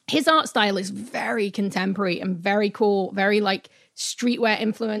waves. His art style is very contemporary and very cool, very like streetwear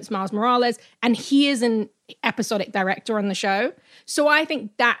influence, Miles Morales. And he is an episodic director on the show. So I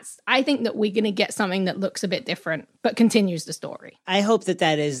think that we're going to get something that looks a bit different, but continues the story. I hope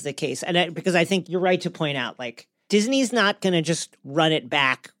that is the case. And because I think you're right to point out, like, Disney's not going to just run it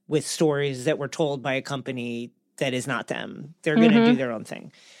back with stories that were told by a company that is not them. They're going to do their own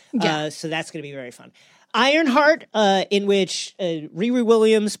thing. Yeah. So that's going to be very fun. Ironheart, in which Riri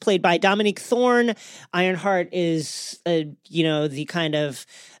Williams, played by Dominique Thorne. Ironheart is, the kind of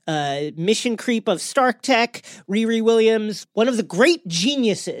mission creep of Stark Tech. Riri Williams, one of the great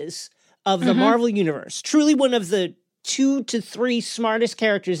geniuses of the Marvel Universe. Truly one of the 2 to 3 smartest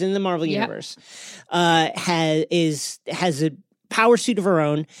characters in the Marvel Universe. Has a power suit of her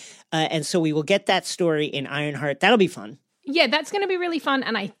own. And so we will get that story in Ironheart. That'll be fun. Yeah, that's going to be really fun.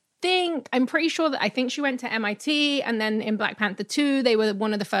 And I'm pretty sure that she went to MIT, and then in Black Panther 2, they were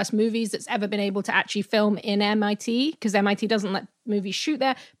one of the first movies that's ever been able to actually film in MIT, because MIT doesn't let movies shoot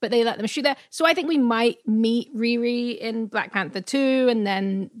there, but they let them shoot there. So I think we might meet Riri in Black Panther 2, and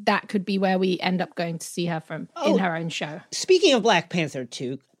then that could be where we end up going to see her in her own show. Speaking of Black Panther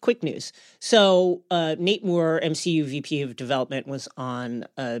 2, quick news. So Nate Moore, MCU VP of Development, was on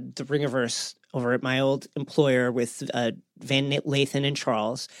the Ringerverse over at my old employer with Van Lathan and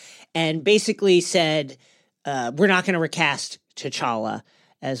Charles, and basically said, we're not going to recast T'Challa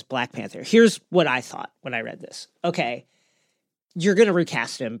as Black Panther. Here's what I thought when I read this. Okay, you're going to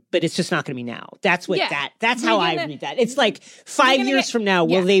recast him, but it's just not going to be now. That's what that's how I read that. It's like 5 years from now,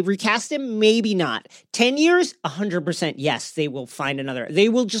 will they recast him? Maybe not. 10 years, 100% yes, they will find another. They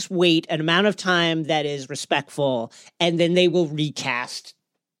will just wait an amount of time that is respectful, and then they will recast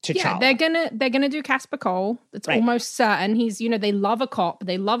T'Challa. Yeah, they're gonna do Casper Cole. It's almost certain. He's, they love a cop.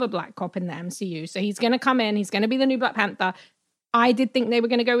 They love a black cop in the MCU. So he's gonna come in. He's gonna be the new Black Panther. I did think they were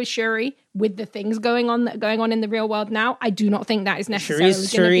gonna go with Shuri with the things going on in the real world now. I do not think that is necessarily going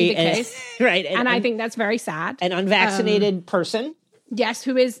to be the case. Right, and I think that's very sad. An unvaccinated person. Yes,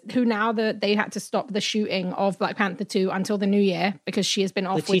 who now they had to stop the shooting of Black Panther 2 until the new year because she has been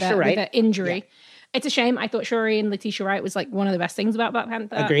off with an injury. Yeah. It's a shame. I thought Shuri and Letitia Wright was like one of the best things about Black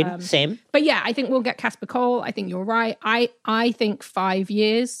Panther. Agreed. Same. But yeah, I think we'll get Casper Cole. I think you're right. I think 5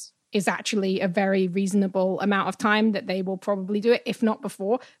 years is actually a very reasonable amount of time that they will probably do it, if not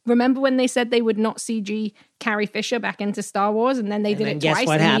before. Remember when they said they would not CG Carrie Fisher back into Star Wars, and then they did it twice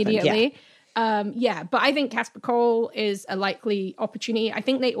immediately. Yeah. But I think Casper Cole is a likely opportunity. I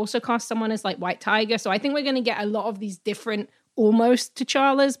think they also cast someone as like White Tiger. So I think we're going to get a lot of these different almost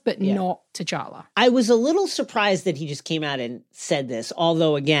T'Challa's, but not T'Challa. I was a little surprised that he just came out and said this,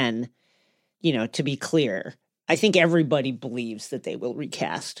 although again, to be clear, I think everybody believes that they will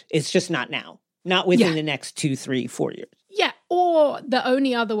recast. It's just not now, not within the next 2, 3, 4 years. Yeah, or the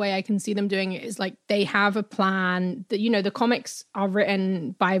only other way I can see them doing it is like they have a plan that, the comics are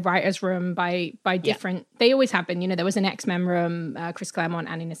written by writer's room, by different, they always have been, there was an X-Men room, Chris Claremont,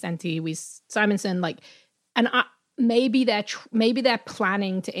 Annie Nocenti, Wes Simonson, maybe they're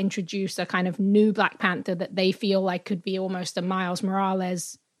planning to introduce a kind of new Black Panther that they feel like could be almost a Miles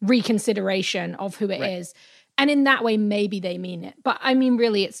Morales reconsideration of who it is. And in that way, maybe they mean it. But I mean,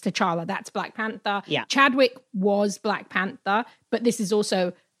 really, it's T'Challa. That's Black Panther. Yeah. Chadwick was Black Panther, but this is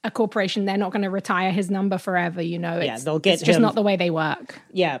also a corporation. They're not going to retire his number forever, you know. They'll get it's just him, not the way they work.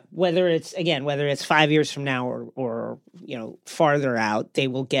 Yeah, whether it's 5 years from now or farther out, they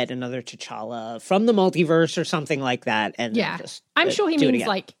will get another T'Challa from the multiverse or something like that. And I'm sure he means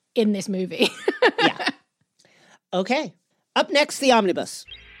like in this movie. Yeah. Okay. Up next, the omnibus.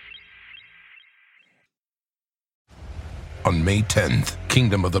 On May 10th,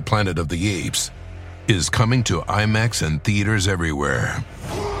 Kingdom of the Planet of the Apes is coming to IMAX and theaters everywhere.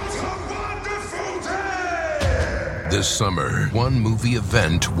 What a wonderful day! This summer, one movie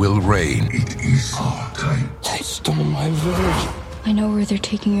event will reign. It is our time. They stole my village. I know where they're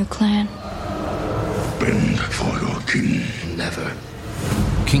taking your clan. Bend for your king. Never.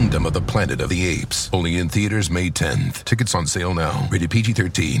 Kingdom of the Planet of the Apes. Only in theaters May 10th. Tickets on sale now. Rated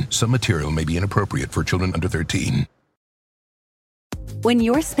PG-13. Some material may be inappropriate for children under 13. When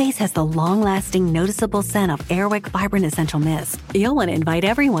your space has the long-lasting, noticeable scent of Airwick Vibrant Essential Mist, you'll want to invite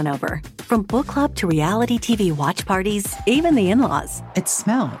everyone over. From book club to reality TV watch parties, even the in-laws. It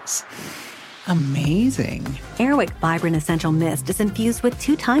smells amazing. Airwick Vibrant Essential Mist is infused with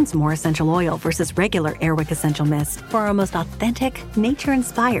 2 times more essential oil versus regular Airwick Essential Mist for our most authentic,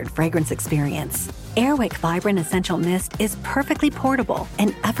 nature-inspired fragrance experience. Airwick Vibrant Essential Mist is perfectly portable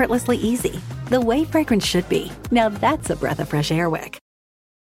and effortlessly easy. The way fragrance should be. Now that's a breath of fresh Airwick.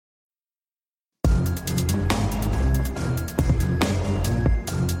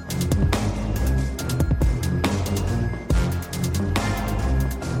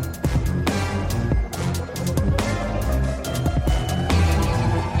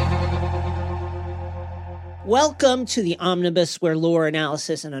 Welcome to the Omnibus, where lore,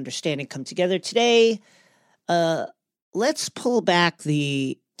 analysis, and understanding come together. Today, let's pull back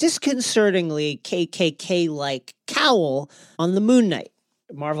the disconcertingly KKK-like cowl on the Moon Knight.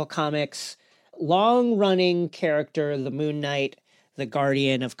 Marvel Comics' long-running character, the Moon Knight, the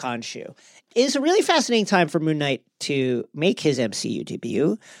Guardian of Khonshu. It is a really fascinating time for Moon Knight to make his MCU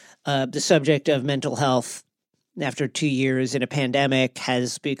debut. The subject of mental health after 2 years in a pandemic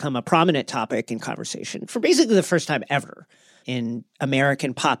has become a prominent topic in conversation for basically the first time ever in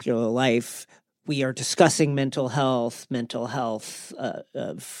American popular life. We are discussing mental health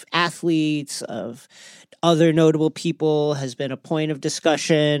of athletes, of other notable people has been a point of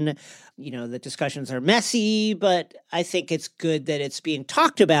discussion. You know, the discussions are messy, but I think it's good that it's being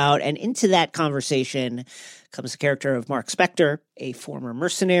talked about. And into that conversation comes the character of Mark Spector, a former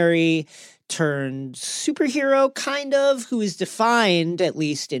mercenary turned superhero, kind of, who is defined, at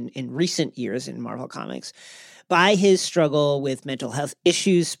least in recent years in Marvel Comics, by his struggle with mental health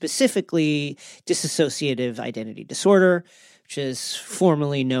issues, specifically dissociative identity disorder, which is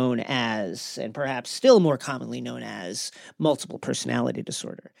formerly known as, and perhaps still more commonly known as, multiple personality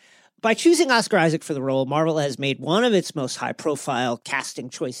disorder. By choosing Oscar Isaac for the role, Marvel has made one of its most high-profile casting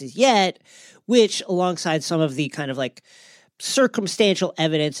choices yet, which, alongside some of the kind of like circumstantial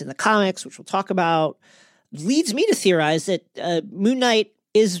evidence in the comics, which we'll talk about, leads me to theorize that Moon Knight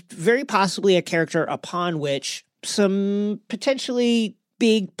is very possibly a character upon which some potentially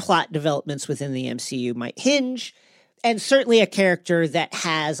big plot developments within the MCU might hinge, and certainly a character that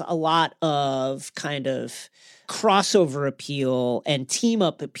has a lot of kind of crossover appeal and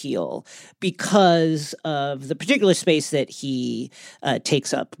team-up appeal because of the particular space that he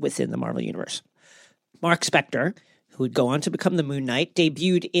takes up within the Marvel Universe. Mark Spector, who would go on to become the Moon Knight,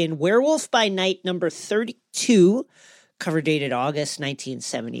 debuted in Werewolf by Night number 32, cover dated August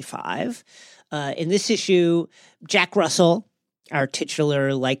 1975. In this issue, Jack Russell, our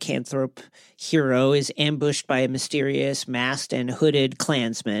titular lycanthrope hero, is ambushed by a mysterious masked and hooded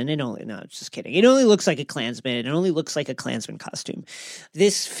Klansman. Just kidding. It only looks like a Klansman. It only looks like a Klansman costume.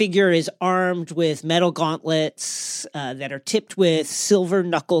 This figure is armed with metal gauntlets that are tipped with silver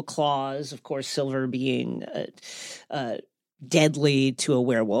knuckle claws, of course, silver being deadly to a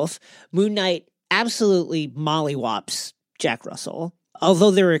werewolf. Moon Knight absolutely mollywops Jack Russell, although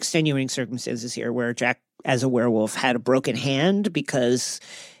there are extenuating circumstances here where Jack, as a werewolf, had a broken hand because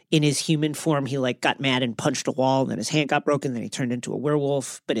in his human form, he got mad and punched a wall, and then his hand got broken, then he turned into a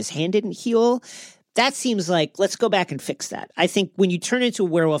werewolf, but his hand didn't heal. That seems like, let's go back and fix that. I think when you turn into a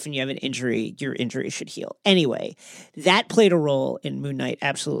werewolf and you have an injury, your injury should heal. Anyway, that played a role in Moon Knight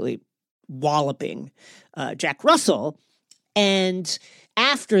absolutely walloping Jack Russell. And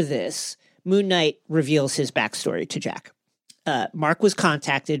after this, Moon Knight reveals his backstory to Jack. Mark was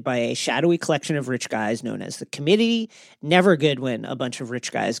contacted by a shadowy collection of rich guys known as the Committee. Never good when a bunch of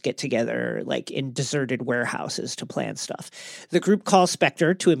rich guys get together in deserted warehouses to plan stuff. The group calls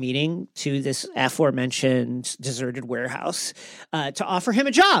Spector to a meeting to this aforementioned deserted warehouse to offer him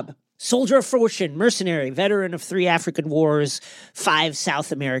a job. Soldier of fortune, mercenary, veteran of 3 African wars, 5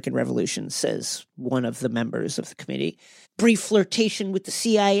 South American revolutions, says one of the members of the committee. Brief flirtation with the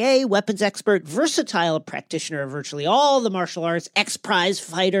CIA, weapons expert, versatile practitioner of virtually all the martial arts, ex-prize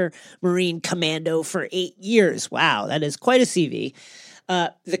fighter, Marine commando for 8 years. Wow, that is quite a CV.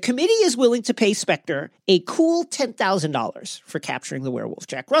 The committee is willing to pay Spector a cool $10,000 for capturing the werewolf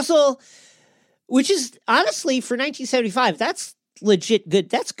Jack Russell, which is honestly, for 1975, that's legit good.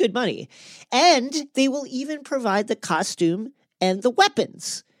 That's good money. And they will even provide the costume and the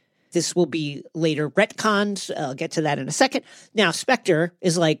weapons. This will be later retconned. I'll get to that in a second. Now, Spector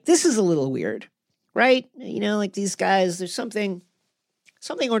is like, this is a little weird, right? You know, like these guys, there's something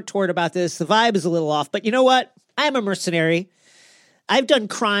untoward about this. The vibe is a little off. But you know what? I'm a mercenary. I've done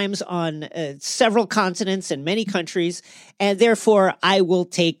crimes on several continents and many countries, and therefore I will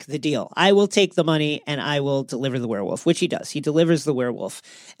take the deal. I will take the money and I will deliver the werewolf, which he does. He delivers the werewolf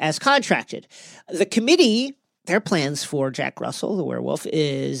as contracted. The committee, their plans for Jack Russell, the werewolf,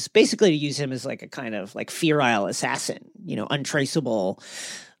 is basically to use him as like a kind of like feral assassin, you know, untraceable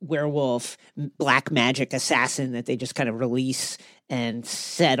werewolf, black magic assassin that they just kind of release and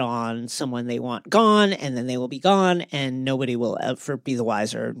set on someone they want gone, and then they will be gone, and nobody will ever be the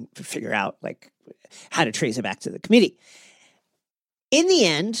wiser to figure out like how to trace it back to the committee. In the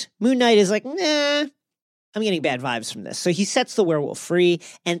end, Moon Knight is like, nah, I'm getting bad vibes from this. So he sets the werewolf free,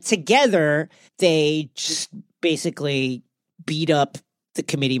 and together they just basically beat up the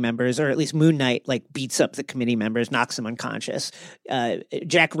committee members, or at least Moon Knight like beats up the committee members, knocks them unconscious.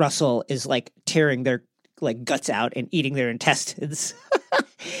 Jack Russell is like tearing their like guts out and eating their intestines.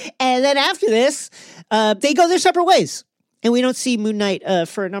 And then after this, they go their separate ways. And we don't see Moon Knight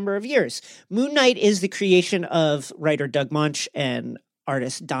for a number of years. Moon Knight is the creation of writer Doug Munch and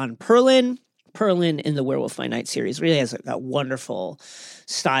artist Don Perlin. Perlin in the Werewolf by Night series really has a wonderful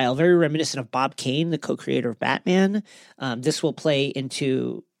style, very reminiscent of Bob Kane, the co-creator of Batman. This will play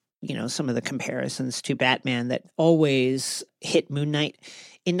into, you know, some of the comparisons to Batman that always hit Moon Knight.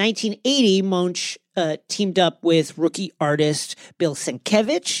 In 1980, Munch teamed up with rookie artist Bill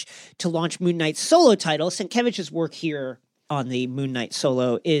Sienkiewicz to launch Moon Knight's solo title. Sienkiewicz's work here on the Moon Knight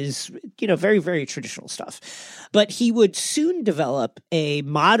solo is, you know, very, very traditional stuff. But he would soon develop a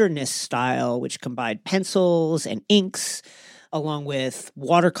modernist style which combined pencils and inks along with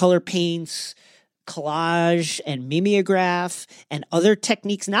watercolor paints, collage and mimeograph and other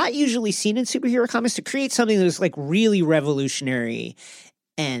techniques not usually seen in superhero comics to create something that was like really revolutionary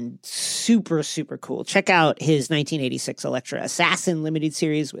and super, super cool. Check out his 1986 Elektra Assassin limited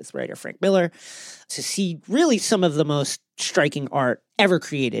series with writer Frank Miller to see really some of the most striking art ever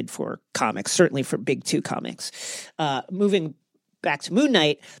created for comics, certainly for Big Two comics. Moving back to Moon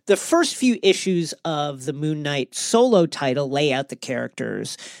Knight, the first few issues of the Moon Knight solo title lay out the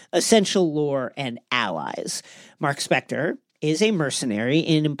characters, essential lore, and allies. Mark Spector is a mercenary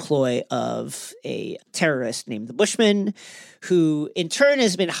in employ of a terrorist named the Bushman, who in turn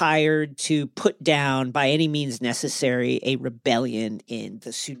has been hired to put down by any means necessary a rebellion in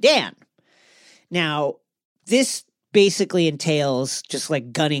the Sudan. Now, this basically entails just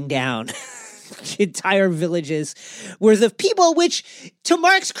like gunning down entire villages where the people, which to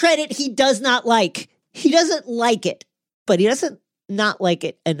Mark's credit, he does not like. He doesn't like it, but he doesn't not like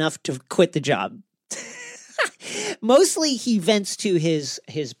it enough to quit the job. Mostly he vents to his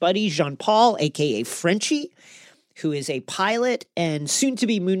buddy Jean-Paul, a.k.a. Frenchie, who is a pilot and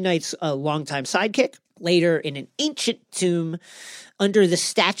soon-to-be Moon Knight's longtime sidekick. Later, in an ancient tomb under the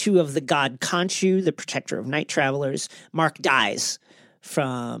statue of the god Khonshu, the protector of night travelers, Mark dies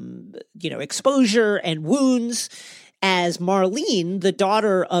from, exposure and wounds as Marlene, the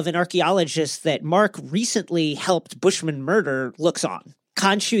daughter of an archaeologist that Mark recently helped Bushman murder, looks on.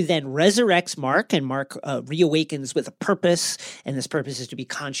 Khonshu then resurrects Mark, and Mark reawakens with a purpose, and this purpose is to be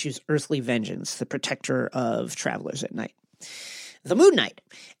Khonshu's earthly vengeance, the protector of travelers at night. The Moon Knight.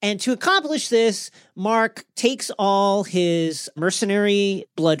 And to accomplish this, Mark takes all his mercenary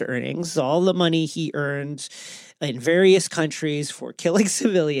blood earnings, all the money he earned in various countries for killing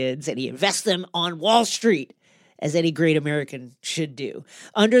civilians, and he invests them on Wall Street, as any great American should do,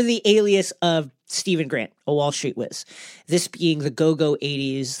 under the alias of Stephen Grant, a Wall Street whiz. This being the go-go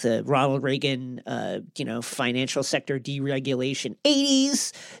 80s, the Ronald Reagan, financial sector deregulation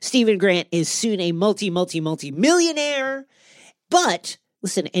 80s. Stephen Grant is soon a multi-millionaire. But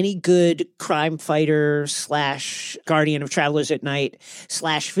listen, any good crime fighter / guardian of travelers at night /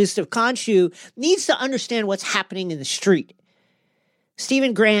 Fist of Khonshu needs to understand what's happening in the street.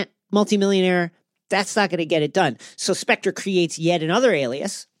 Stephen Grant, multimillionaire, that's not going to get it done. So Spector creates yet another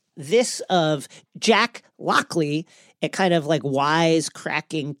alias, This of Jack Lockley, a kind of like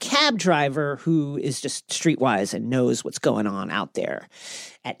wise-cracking cab driver who is just streetwise and knows what's going on out there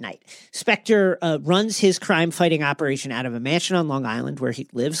at night. Spectre runs his crime-fighting operation out of a mansion on Long Island where he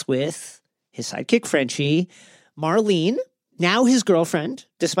lives with his sidekick Frenchie, Marlene, now his girlfriend,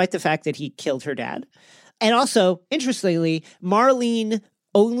 despite the fact that he killed her dad. And also, interestingly, Marlene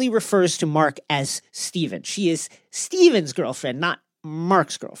only refers to Mark as Steven. She is Steven's girlfriend, not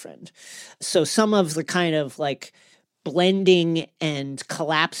Mark's girlfriend. So some of the kind of like blending and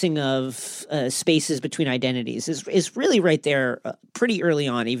collapsing of spaces between identities is really right there pretty early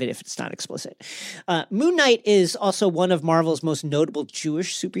on, even if it's not explicit. Moon Knight is also one of Marvel's most notable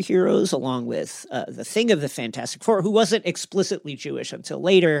Jewish superheroes, along with the Thing of the Fantastic Four, who wasn't explicitly Jewish until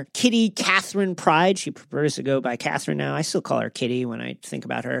later. Kitty Catherine Pryde, she prefers to go by Catherine now. I still call her Kitty when I think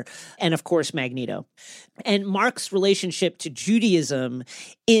about her. And of course, Magneto. And Mark's relationship to Judaism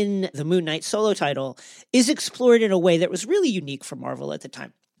in the Moon Knight solo title is explored in a way that was really unique for Marvel at the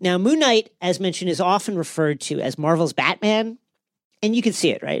time. Now, Moon Knight, as mentioned, is often referred to as Marvel's Batman, and you can see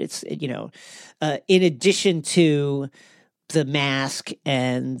it, right? It's, in addition to the mask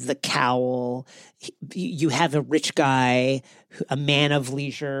and the cowl, you have a rich guy, a man of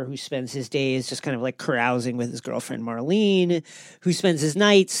leisure who spends his days just kind of like carousing with his girlfriend Marlene, who spends his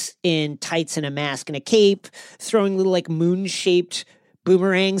nights in tights and a mask and a cape, throwing little like moon-shaped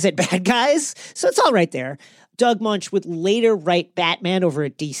boomerangs at bad guys. So it's all right there. Doug Moench would later write Batman over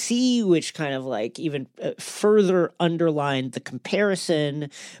at DC, which kind of like even further underlined the comparison.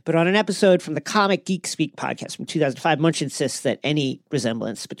 But on an episode from the Comic Geek Speak podcast from 2005, Moench insists that any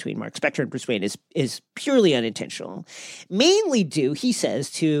resemblance between Mark Spector and Bruce Wayne is purely unintentional. Mainly due, he says,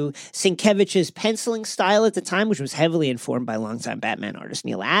 to Sienkiewicz's penciling style at the time, which was heavily informed by longtime Batman artist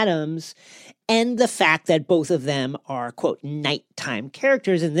Neil Adams, and the fact that both of them are, quote, nighttime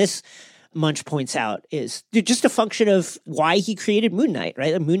characters. And this, Moench points out, is just a function of why he created Moon Knight,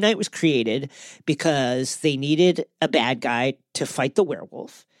 right? Moon Knight was created because they needed a bad guy to fight the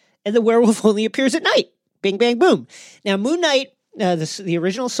werewolf, and the werewolf only appears at night. Bing, bang, boom. Now, Moon Knight, the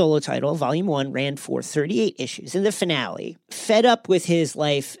original solo title, Volume 1, ran for 38 issues. In the finale, fed up with his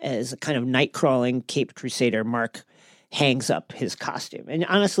life as a kind of night-crawling caped crusader, Mark hangs up his costume. And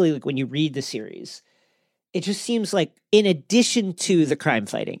honestly, like when you read the series, it just seems like in addition to the crime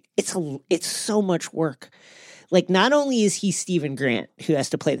fighting, it's so much work. Like not only is he Stephen Grant who has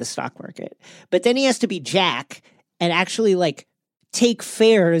to play the stock market, but then he has to be Jack and actually like take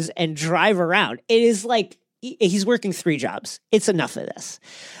fares and drive around. It is like he's working 3 jobs. It's enough of this.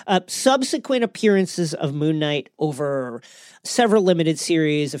 Subsequent appearances of Moon Knight over several limited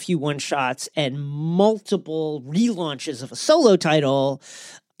series, a few one-shots, and multiple relaunches of a solo title,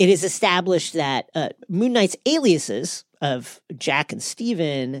 it is established that Moon Knight's aliases of Jack and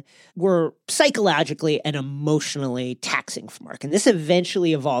Steven were psychologically and emotionally taxing for Mark. And this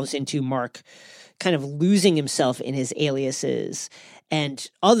eventually evolves into Mark kind of losing himself in his aliases and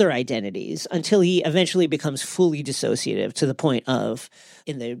other identities until he eventually becomes fully dissociative to the point of,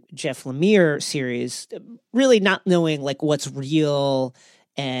 in the Jeff Lemire series, really not knowing like what's real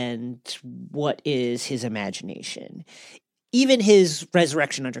and what is his imagination. Even his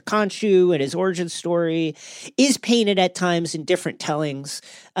resurrection under Khonshu and his origin story is painted at times in different tellings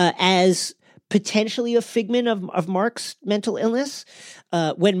as potentially a figment of Mark's mental illness.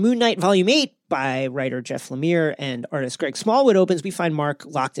 When Moon Knight Volume 8 by writer Jeff Lemire and artist Greg Smallwood opens, we find Mark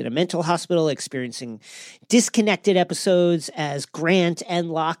locked in a mental hospital, experiencing disconnected episodes as Grant and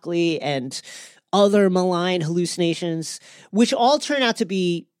Lockley and other malign hallucinations, which all turn out to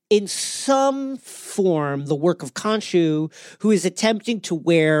be in some form the work of Khonshu, who is attempting to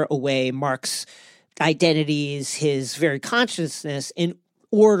wear away Mark's identities, his very consciousness, in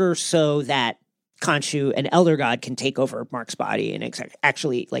order so that Khonshu, an elder god, can take over Mark's body and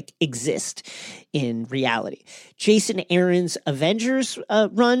actually like exist in reality. Jason Aaron's Avengers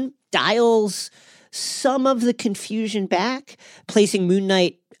run dials some of the confusion back, placing Moon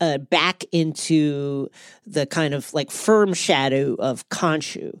Knight back into the kind of like firm shadow of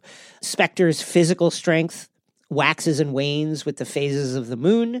Khonshu. Spectre's physical strength waxes and wanes with the phases of the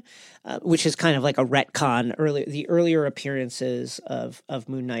moon, which is kind of like a retcon. The earlier appearances of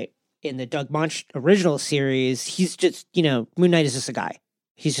Moon Knight in the Doug Moench original series, he's just, Moon Knight is just a guy.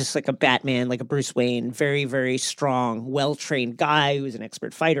 He's just like a Batman, like a Bruce Wayne, very, very strong, well-trained guy who's an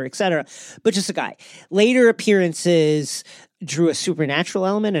expert fighter, etc., but just a guy. Later appearances drew a supernatural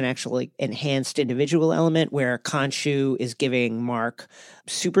element, an actually enhanced individual element, where Khonshu is giving Mark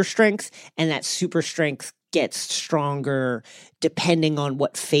super strength, and that super strength gets stronger depending on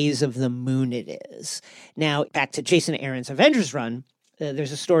what phase of the moon it is. Now, back to Jason Aaron's Avengers run,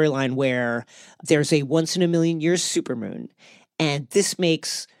 there's a storyline where there's a once in a million years supermoon, and this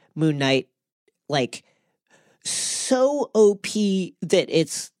makes Moon Knight like so OP that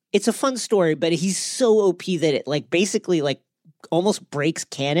it's a fun story, but he's so OP that it like basically like almost breaks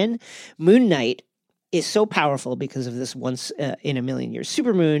canon. Moon Knight is so powerful because of this once in a million years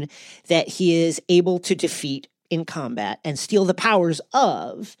supermoon that he is able to defeat in combat and steal the powers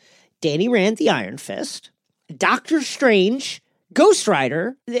of Danny Rand the Iron Fist, Doctor Strange, Ghost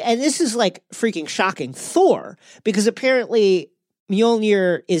Rider, and this is like freaking shocking, Thor, because apparently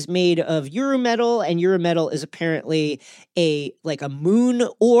Mjolnir is made of Eurometal, and Eurometal is apparently a moon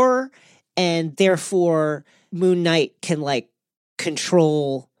ore, and therefore Moon Knight can like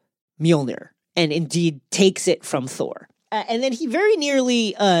control Mjolnir and indeed takes it from Thor. And then he very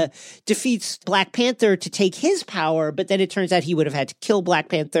nearly defeats Black Panther to take his power, but then it turns out he would have had to kill Black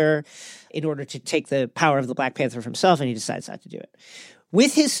Panther in order to take the power of the Black Panther for himself, and he decides not to do it.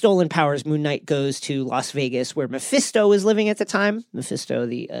 With his stolen powers, Moon Knight goes to Las Vegas, where Mephisto was living at the time. Mephisto,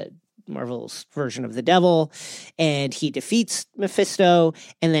 the Marvel's version of the devil, and he defeats Mephisto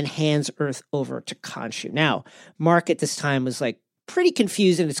and then hands Earth over to Khonshu. Now, Mark at this time was like pretty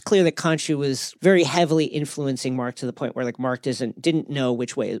confused, and it's clear that Khonshu was very heavily influencing Mark to the point where like Mark didn't know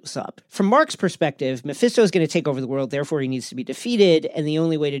which way it was up. From Mark's perspective, Mephisto is going to take over the world, therefore he needs to be defeated, and the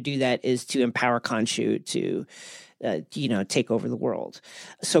only way to do that is to empower Khonshu to take over the world.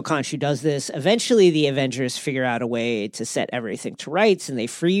 So Khonshu does this. Eventually, the Avengers figure out a way to set everything to rights, and they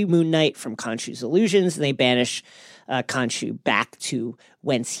free Moon Knight from Khonshu's illusions, and they banish Khonshu back to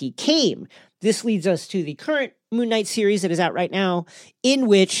whence he came. This leads us to the current Moon Knight series that is out right now, in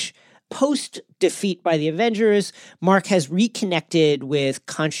which, post-defeat by the Avengers, Mark has reconnected with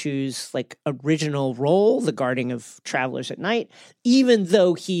Khonshu's like original role, the guarding of travelers at night, even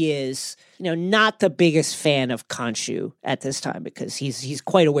though he is, not the biggest fan of Khonshu at this time, because he's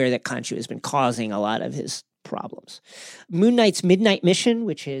quite aware that Khonshu has been causing a lot of his problems. Moon Knight's Midnight Mission,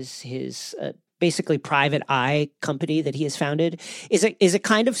 which is his basically private eye company that he has founded, is a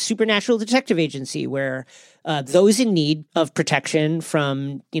kind of supernatural detective agency where those in need of protection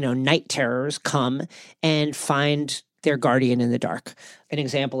from, night terrors come and find their guardian in the dark. An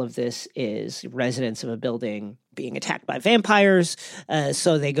example of this is residents of a building being attacked by vampires.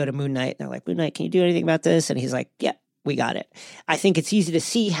 So they go to Moon Knight and they're like, Moon Knight, can you do anything about this? And he's like, yeah, we got it. I think it's easy to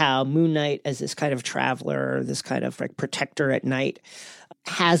see how Moon Knight, as this kind of traveler, this kind of like protector at night,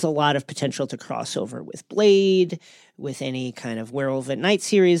 has a lot of potential to cross over with Blade, with any kind of Werewolf at Night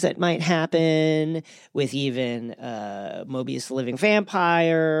series that might happen, with even Mobius the Living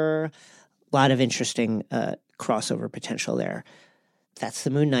Vampire. A lot of interesting crossover potential there. That's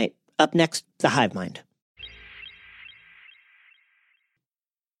the Moon Knight. Up next, the Hive Mind.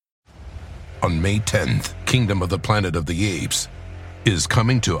 On May 10th, Kingdom of the Planet of the Apes is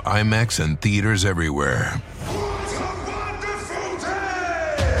coming to IMAX and theaters everywhere.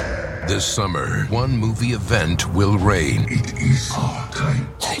 This summer, one movie event will reign. It is our time.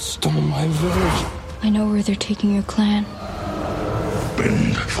 They stole my village. I know where they're taking your clan.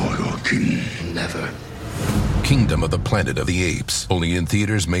 Bend for your king. Never. Kingdom of the Planet of the Apes. Only in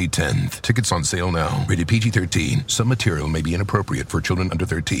theaters May 10th. Tickets on sale now. Rated PG-13. Some material may be inappropriate for children under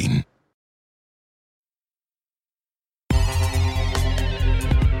 13.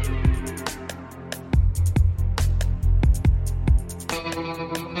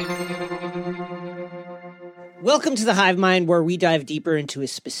 Welcome to the Hive Mind, where we dive deeper into a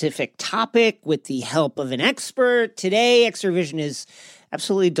specific topic with the help of an expert. Today, X-Ray Vision is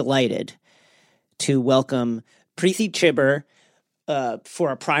absolutely delighted to welcome Preeti Chhibber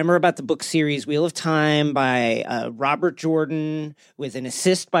for a primer about the book series Wheel of Time by Robert Jordan, with an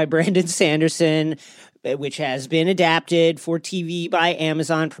assist by Brandon Sanderson, which has been adapted for TV by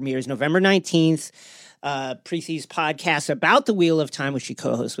Amazon, premieres November 19th. Preeti's podcast about the Wheel of Time, which she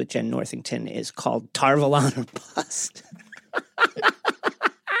co-hosts with Jen Northington, is called Tar-Valon or Bust.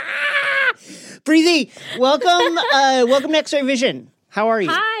 Preeti, welcome to X-Ray Vision. How are you?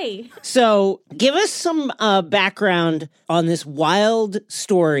 Hi. So give us some background on this wild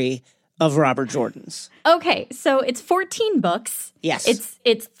story of Robert Jordan's. Okay, so it's 14 books. Yes.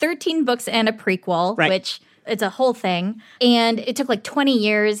 It's 13 books and a prequel, right. Which it's a whole thing. And it took like 20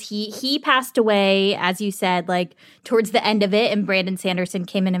 years. He passed away, as you said, like towards the end of it, and Brandon Sanderson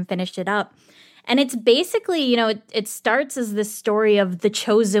came in and finished it up. And it's basically, you know, it starts as this story of the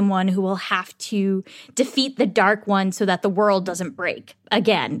chosen one who will have to defeat the Dark One so that the world doesn't break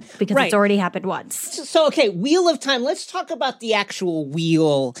again, because it's already happened once. So, okay, Wheel of Time. Let's talk about the actual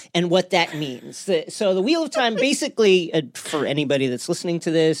wheel and what that means. So the Wheel of Time, basically, for anybody that's listening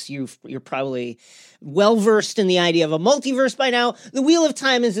to this, you're probably well-versed in the idea of a multiverse by now. The Wheel of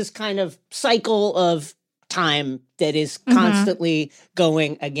Time is this kind of cycle of time that is constantly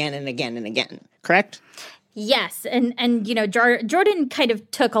going again and again and again, correct? Yes, and you know, Jordan kind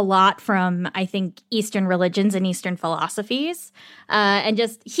of took a lot from, I think, Eastern religions and Eastern philosophies, and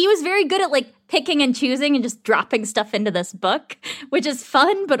just, he was very good at like picking and choosing and just dropping stuff into this book, which is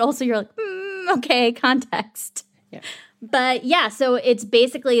fun, but also you're like, okay, context. Yeah. But yeah, so it's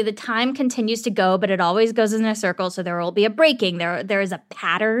basically the time continues to go, but it always goes in a circle, so there will be a breaking. There is a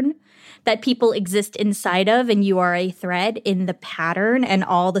pattern that people exist inside of, and you are a thread in the pattern, and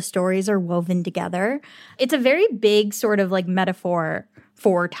all the stories are woven together. It's a very big sort of like metaphor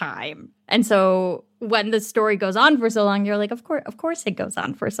for time. And so when the story goes on for so long, you're like, of course it goes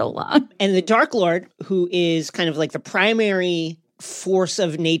on for so long. And the Dark Lord, who is kind of like the primary force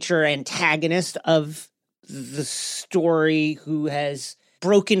of nature antagonist of the story, who has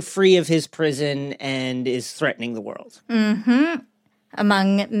broken free of his prison and is threatening the world. Mm-hmm.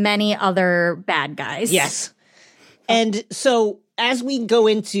 Among many other bad guys. Yes. And so as we go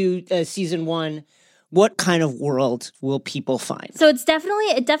into season 1, what kind of world will people find? So it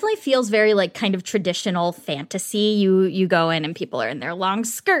definitely feels very like kind of traditional fantasy. You go in and people are in their long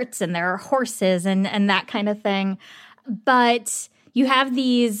skirts and there are horses and that kind of thing. But you have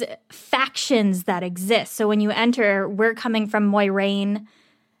these factions that exist. So when you enter, we're coming from Moiraine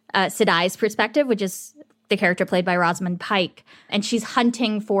Sedai's perspective, which is the character played by Rosamund Pike, and she's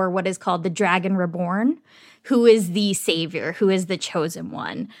hunting for what is called the Dragon Reborn, who is the savior, who is the chosen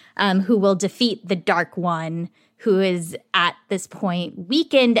one, who will defeat the Dark One, who is at this point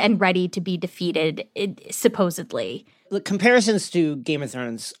weakened and ready to be defeated, supposedly. The comparisons to Game of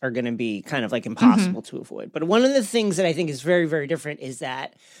Thrones are going to be kind of like impossible to avoid. But one of the things that I think is very, very different is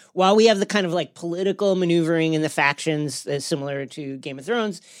that while we have the kind of like political maneuvering in the factions similar to Game of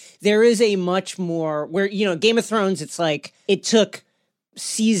Thrones, there is a much more where, you know, Game of Thrones, it's like it took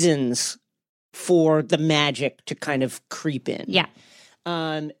seasons for the magic to kind of creep in. Yeah.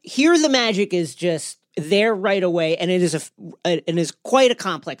 Here, the magic is just there right away, and it is quite a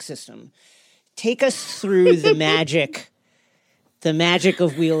complex system. Take us through the magic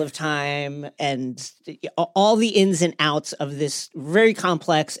of Wheel of Time and all the ins and outs of this very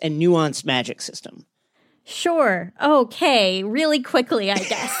complex and nuanced magic system. Sure. Okay. Really quickly, I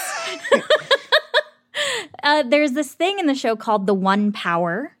guess. There's this thing in the show called the One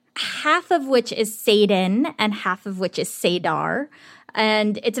Power, half of which is Satan and half of which is Sadar.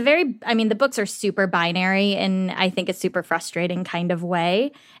 And it's the books are super binary in, I think, a super frustrating kind of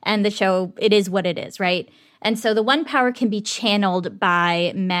way. And the show, it is what it is, right? And so the One Power can be channeled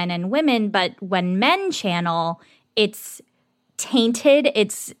by men and women, but when men channel, it's tainted.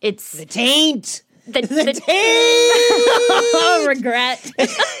 It's the taint. The taint. Regret.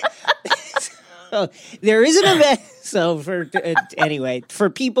 So there is an event. So for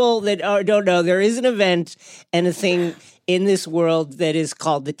people that don't know, there is an event and a thing in this world that is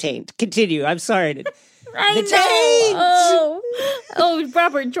called the taint. Continue. I'm sorry. The taint. Oh,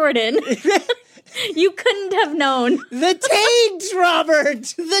 Robert Jordan. You couldn't have known. The taint, Robert.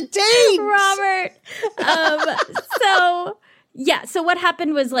 The taint. Robert. So what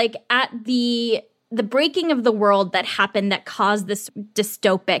happened was like at the breaking of the world that happened that caused this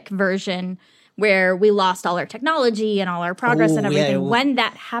dystopic version where we lost all our technology and all our progress and everything. Yeah. When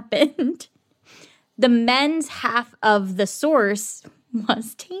that happened, the men's half of the source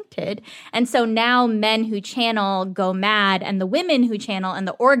was tainted. And so now men who channel go mad, and the women who channel and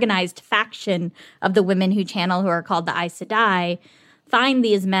the organized faction of the women who channel, who are called the Aes Sedai, find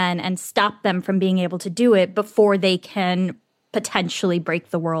these men and stop them from being able to do it before they can potentially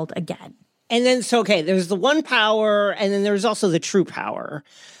break the world again. And then, there's the One Power, and then there's also the True Power,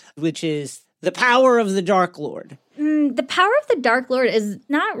 which is the power of the Dark Lord. The power of the Dark Lord is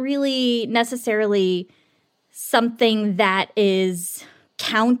not really necessarily something that is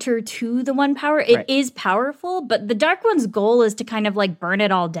counter to the One Power. It is powerful, but the Dark One's goal is to kind of like burn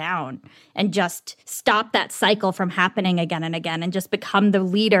it all down and just stop that cycle from happening again and again and just become the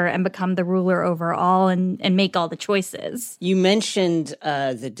leader and become the ruler over all and make all the choices. You mentioned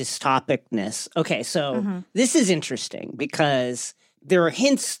the dystopicness. Okay, so this is interesting because there are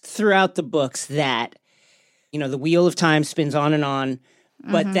hints throughout the books that, you know, the Wheel of Time spins on and on,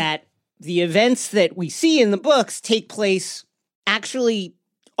 but that the events that we see in the books take place actually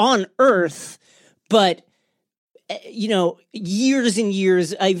on Earth, but years and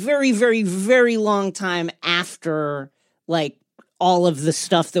years, a very, very, very long time after, like, all of the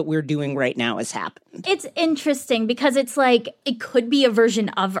stuff that we're doing right now has happened. It's interesting because it's like it could be a version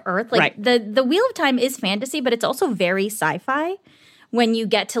of Earth. Like right. the Wheel of Time is fantasy, but it's also very sci-fi. When you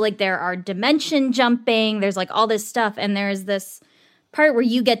get to like there are dimension jumping, there's like all this stuff, and there's this part where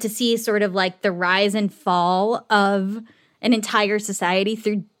you get to see sort of like the rise and fall of an entire society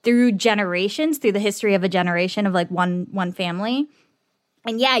through generations, through the history of a generation of like one family.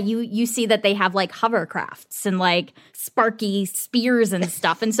 And yeah, you see that they have like hovercrafts and like sparky spears and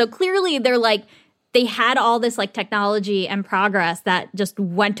stuff. And so clearly they're like, they had all this like technology and progress that just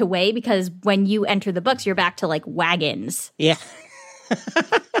went away because when you enter the books, you're back to like wagons. Yeah.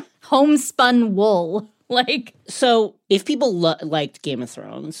 Homespun wool. Like, so if people liked Game of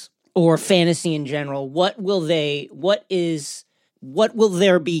Thrones or fantasy in general, what will there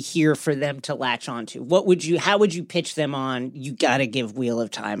be here for them to latch onto? How would you pitch them on, you got to give Wheel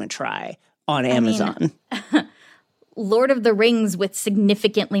of Time a try on Amazon? Lord of the Rings with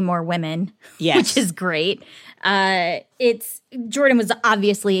significantly more women, yes. Which is great. Jordan was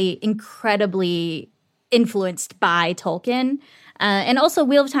obviously incredibly influenced by Tolkien. And also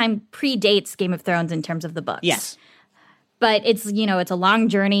Wheel of Time predates Game of Thrones in terms of the books. Yes. But it's a long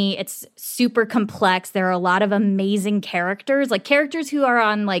journey. It's super complex. There are a lot of amazing characters, like characters who are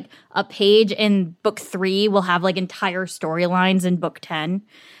on like a page in book 3 will have like entire storylines in book 10.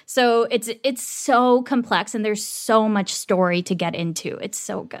 So it's so complex and there's so much story to get into. It's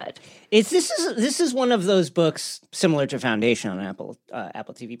so good. This is one of those books similar to Foundation on Apple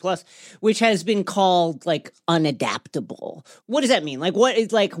TV Plus, which has been called like unadaptable. What does that mean? Like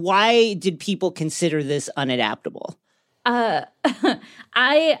why did people consider this unadaptable? I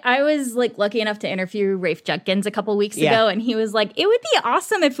was like lucky enough to interview Rafe Judkins a couple weeks ago, and he was like, it would be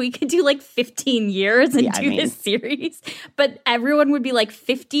awesome if we could do like 15 years and this series, but everyone would be like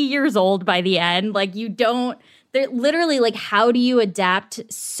 50 years old by the end. Like they're literally like, how do you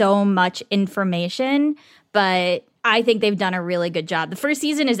adapt so much information? But I think they've done a really good job. The first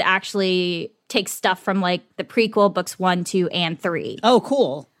season is actually takes stuff from like the prequel books 1, 2, and 3. Oh,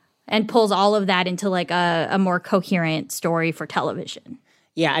 cool. And pulls all of that into like a more coherent story for television.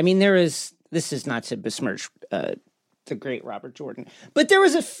 Yeah, I mean, this is not to besmirch the great Robert Jordan, but there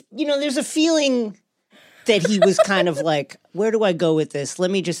was there's a feeling that he was kind of like, where do I go with this?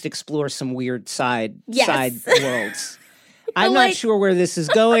 Let me just explore some weird side worlds. I'm not sure where this is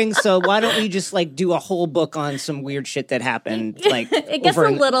going, so why don't we just like do a whole book on some weird shit that happened? Like it gets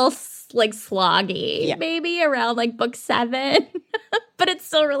little like sloggy, maybe around like book 7, but it's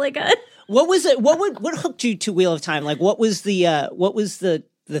still really good. What was it? What hooked you to Wheel of Time? Like, what was the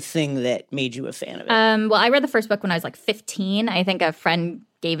thing that made you a fan of it? Well, I read the first book when I was like 15. I think a friend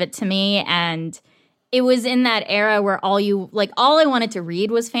gave it to me, and it was in that era where all I wanted to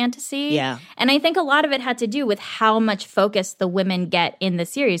read was fantasy. Yeah. And I think a lot of it had to do with how much focus the women get in the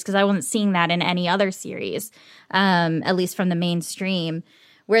series, because I wasn't seeing that in any other series, at least from the mainstream,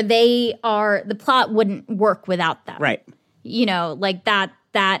 where the plot wouldn't work without them. Right. Like that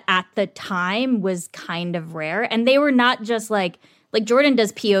at the time was kind of rare. And they were not just like Jordan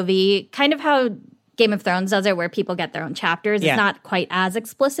does POV, kind of how Game of Thrones does it, where people get their own chapters. Yeah. It's not quite as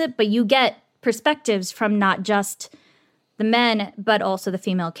explicit, but you get perspectives from not just the men, but also the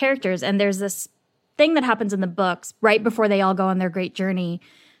female characters. And there's this thing that happens in the books right before they all go on their great journey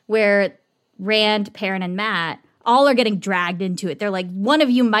where Rand, Perrin, and Matt all are getting dragged into it. They're like, one of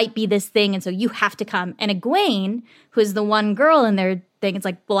you might be this thing, and so you have to come. And Egwene, who's the one girl in their thing, it's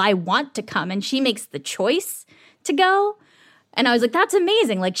like, well, I want to come. And she makes the choice to go. And I was like, that's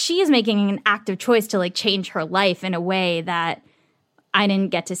amazing. Like, she is making an active choice to like change her life in a way that I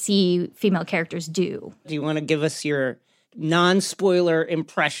didn't get to see female characters do. Do you want to give us your non-spoiler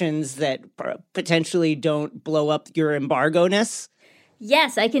impressions that potentially don't blow up your embargo-ness?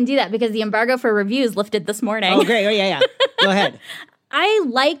 Yes, I can do that because the embargo for reviews lifted this morning. Oh, great. Oh, yeah. Go ahead. I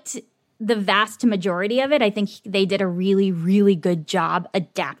liked the vast majority of it. I think they did a really, really good job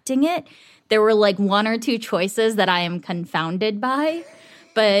adapting it. There were like 1 or 2 choices that I am confounded by.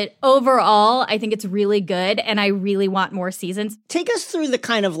 But overall, I think it's really good, and I really want more seasons. Take us through the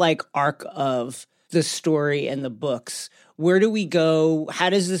kind of like arc of the story and the books. Where do we go? How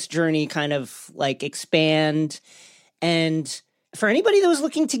does this journey kind of like expand? And for anybody that was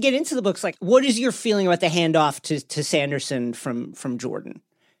looking to get into the books, like, what is your feeling about the handoff to Sanderson from Jordan?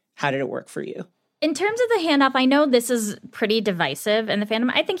 How did it work for you? In terms of the handoff, I know this is pretty divisive in the fandom.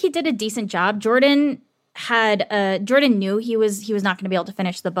 I think he did a decent job. Jordan knew he was not going to be able to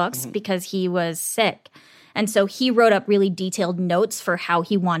finish the books because he was sick. And so he wrote up really detailed notes for how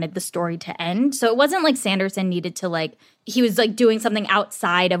he wanted the story to end. So it wasn't like Sanderson needed to like, he was like doing something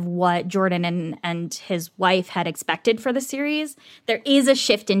outside of what Jordan and his wife had expected for the series. There is a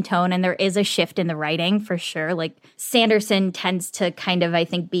shift in tone and there is a shift in the writing for sure. Like Sanderson tends to kind of, I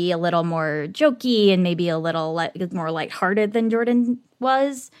think, be a little more jokey and maybe a little more lighthearted than Jordan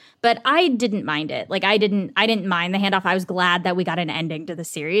was, but I didn't mind it. Like I didn't mind the handoff. I was glad that we got an ending to the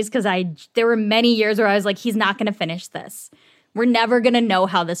series because there were many years where I was like, he's not going to finish this. We're never going to know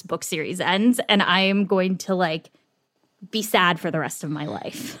how this book series ends, and I am going to like be sad for the rest of my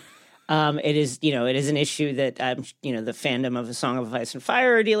life. It is an issue that the fandom of A Song of Ice and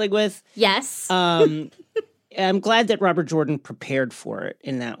Fire are dealing with. Yes. I'm glad that Robert Jordan prepared for it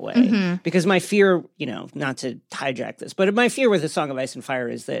in that way, because my fear, not to hijack this, but my fear with A Song of Ice and Fire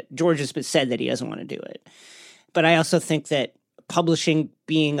is that George has said that he doesn't want to do it. But I also think that publishing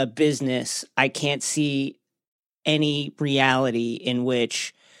being a business, I can't see any reality in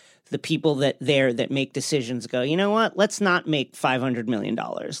which the people that make decisions go, you know what, let's not make $500 million.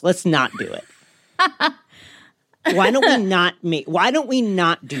 Let's not do it. Why don't we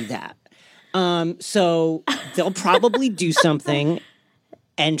not do that? So they'll probably do something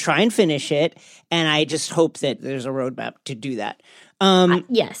and try and finish it. And I just hope that there's a roadmap to do that.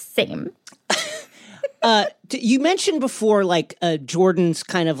 Yes, same. You mentioned before, like Jordan's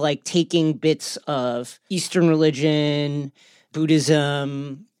kind of like taking bits of Eastern religion,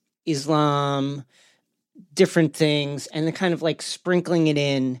 Buddhism, Islam, different things, and then kind of like sprinkling it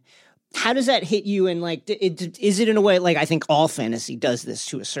in. How does that hit you? And like, is it in a way, like I think all fantasy does this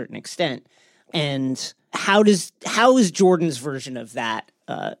to a certain extent. And how is Jordan's version of that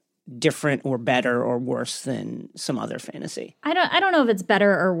different or better or worse than some other fantasy? I don't know if it's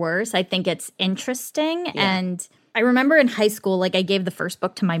better or worse. I think it's interesting. Yeah. And I remember in high school, like I gave the first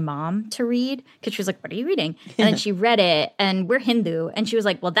book to my mom to read because she was like, "What are you reading?" And then she read it, and we're Hindu, and she was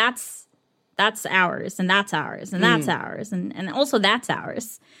like, "Well, that's ours, and that's ours, and that's ours, and also that's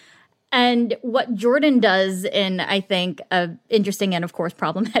ours." And what Jordan does in, I think, a interesting and, of course,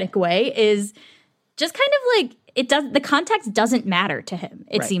 problematic way is just kind of like the context doesn't matter to him,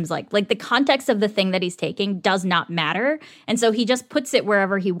 it seems like. Like the context of the thing that he's taking does not matter. And so he just puts it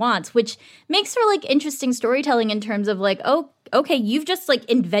wherever he wants, which makes for like interesting storytelling in terms of like, oh, okay, you've just like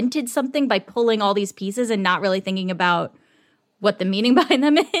invented something by pulling all these pieces and not really thinking about what the meaning behind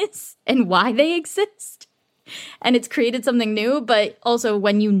them is and why they exist. And it's created something new, but also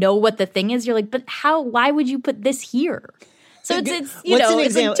when you know what the thing is, you're like, but why would you put this here? So it's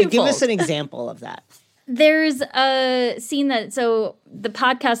like give us an example of that. There's a scene so the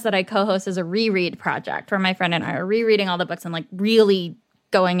podcast that I co-host is a reread project where my friend and I are rereading all the books and like really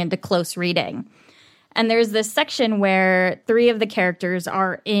going into close reading. And there's this section where 3 of the characters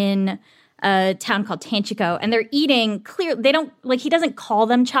are in a town called Tanchico, and they're eating he doesn't call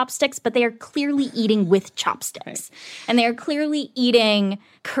them chopsticks, but they are clearly eating with chopsticks. Right. And they are clearly eating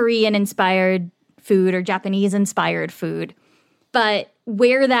Korean-inspired food or Japanese-inspired food. But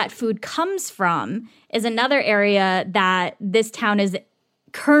where that food comes from is another area that this town is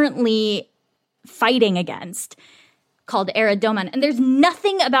currently fighting against called Eredoman. And there's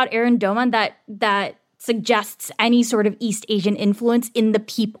nothing about Eredoman that suggests any sort of East Asian influence in the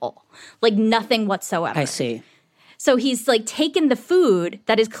people. Like nothing whatsoever. I see. So he's like taken the food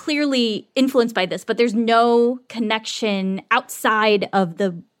that is clearly influenced by this, but there's no connection outside of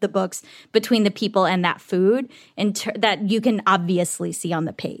the books between the people and that food that you can obviously see on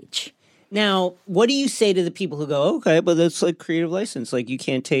the page. Now, what do you say to the people who go, okay, but that's like creative license. Like you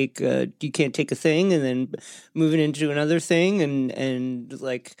can't take a thing and then move it into another thing and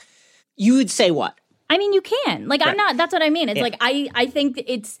like you would say what? I mean, you can. Like, right. That's what I mean. It's like, I think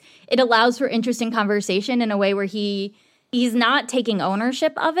it allows for interesting conversation in a way where he's not taking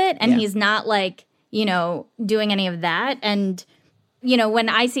ownership of it and he's not like, doing any of that. And, when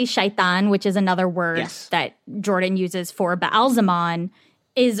I see shaitan, which is another word that Jordan uses for Baalzamon,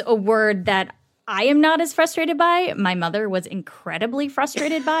 is a word that I am not as frustrated by. My mother was incredibly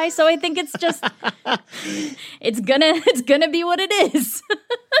frustrated by. So I think it's just, it's gonna be what it is.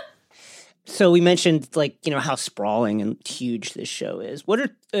 So we mentioned, how sprawling and huge this show is. What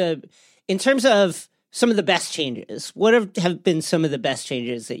are, in terms of some of the best changes, what have been some of the best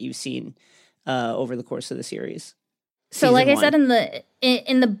changes that you've seen over the course of the series? So like I said,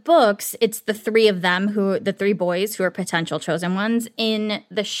 in the books, it's the 3 of them, the 3 boys who are potential chosen ones. In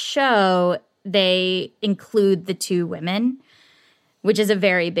the show, they include the 2 women, which is a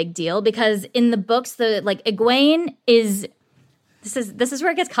very big deal because in the books, Egwene is... This is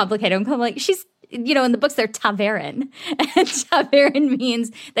where it gets complicated. I'm like, in the books, they're ta'veren. And ta'veren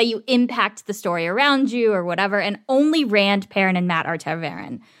means that you impact the story around you or whatever. And only Rand, Perrin, and Mat are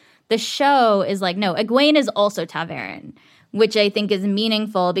ta'veren. The show is like, no, Egwene is also ta'veren, which I think is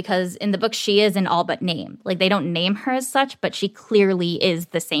meaningful because in the book, she is in all but name. Like, they don't name her as such, but she clearly is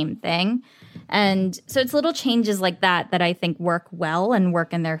the same thing. And so it's little changes like that I think work well and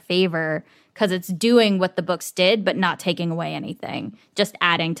work in their favor because it's doing what the books did, but not taking away anything, just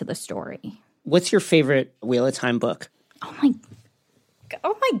adding to the story. What's your favorite Wheel of Time book? Oh my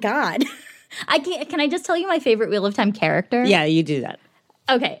God. Can I just tell you my favorite Wheel of Time character? Yeah, you do that.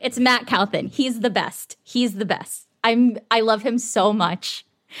 Okay, it's Matt Cauthon. He's the best. I love him so much.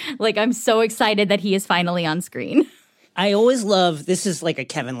 Like, I'm so excited that he is finally on screen. I always love, this is like a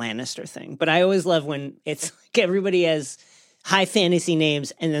Kevin Lannister thing, but I always love when it's like everybody has high fantasy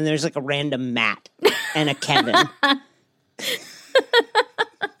names and then there's like a random Matt and a Kevin.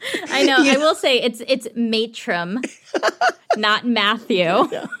 I know. I will say it's Matrim, not Matthew.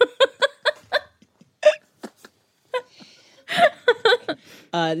 Yeah.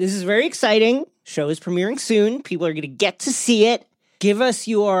 This is very exciting. Show is premiering soon. People are going to get to see it. Give us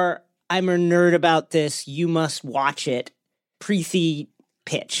your I'm a nerd about this, you must watch it Preeti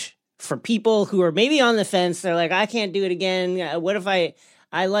pitch for people who are maybe on the fence. They're like, I can't do it again. What if I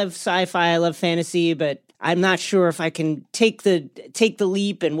love sci-fi, I love fantasy, but I'm not sure if I can take the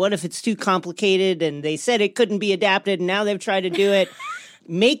leap. And what if it's too complicated? And they said it couldn't be adapted, and now they've tried to do it.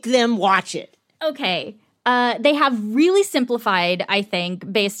 Make them watch it. Okay. They have really simplified, I think,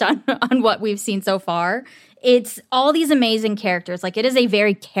 based on what we've seen so far. It's all these amazing characters. Like, it is a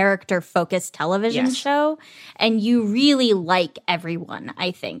very character-focused television show, and you really like everyone,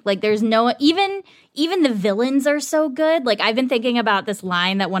 I think. Like, there's no – even the villains are so good. Like, I've been thinking about this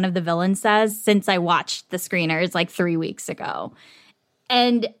line that one of the villains says since I watched the screeners, like, 3 weeks ago.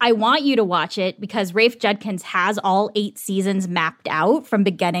 And I want you to watch it because Rafe Judkins has all 8 seasons mapped out from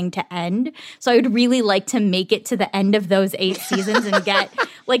beginning to end. So I would really like to make it to the end of those 8 seasons and get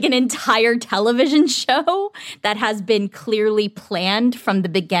like an entire television show that has been clearly planned from the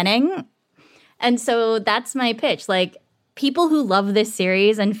beginning. And so that's my pitch. Like, people who love this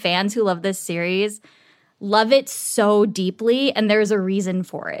series and fans who love this series love it so deeply, and there's a reason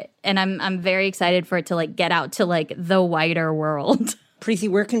for it. And I'm very excited for it to like get out to like the wider world. Preeti,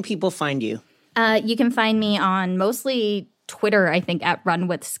 where can people find you? You can find me on mostly Twitter, I think, at Run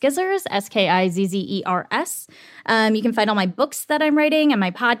with Skizzers, Skizzers. You can find all my books that I'm writing and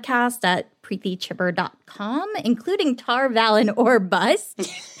my podcast at preetichipper.com, including Tar, Valin, or Bust,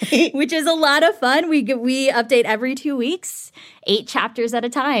 which is a lot of fun. We update every 2 weeks, 8 chapters at a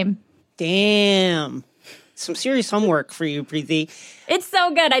time. Damn. Some serious homework for you, Preeti. It's so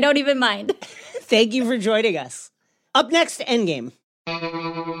good. I don't even mind. Thank you for joining us. Up next, Endgame.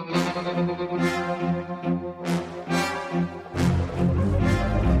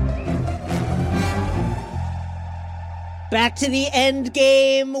 Back to the end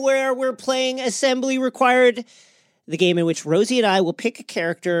game where we're playing Assembly Required, the game in which Rosie and I will pick a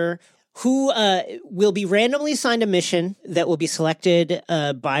character who will be randomly assigned a mission that will be selected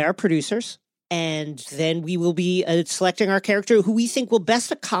by our producers. And then we will be selecting our character who we think will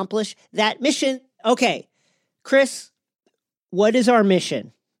best accomplish that mission. Okay, Chris, what is our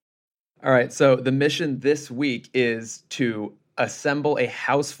mission? All right, so the mission this week is to assemble a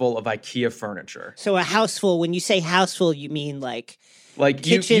house full of IKEA furniture. So a house full, when you say house full, you mean like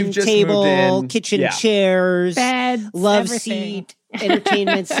kitchen you've just table, moved in. kitchen chairs, beds, love everything. seat,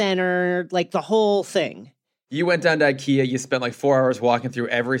 entertainment center, like the whole thing. You went down to IKEA, you spent like 4 hours walking through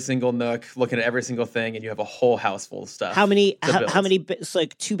every single nook, looking at every single thing, and you have a whole house full of stuff. How many, it's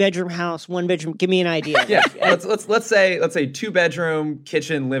like 2-bedroom house, 1-bedroom, give me an idea. Yeah, let's say 2-bedroom,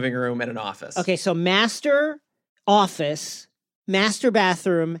 kitchen, living room, and an office. Okay, so master office, master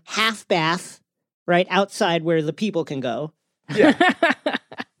bathroom, half bath, right outside where the people can go. Yeah,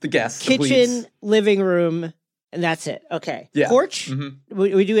 the guests, kitchen, living room, and that's it. Okay, yeah. Porch? Mm-hmm.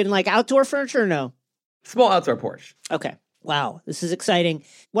 We doing like outdoor furniture or no? Small outdoor porch. Okay. Wow, this is exciting.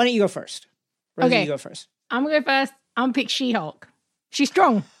 Why don't you go first? Rosie, Okay. you go first. I'm going to go first. I'm pick She-Hulk. She's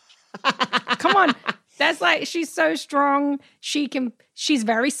strong. Come on. That's like, she's so strong. She's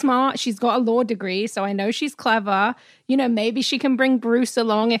very smart. She's got a law degree, so I know she's clever. You know, maybe she can bring Bruce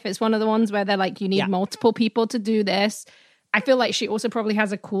along if it's one of the ones where they're like, you need multiple people to do this. I feel like she also probably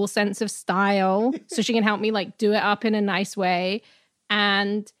has a cool sense of style, so she can help me like do it up in a nice way.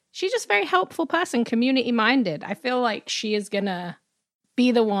 And she's just a very helpful person, community-minded. I feel like she is going to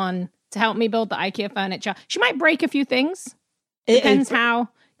be the one to help me build the IKEA furniture. She might break a few things. Depends how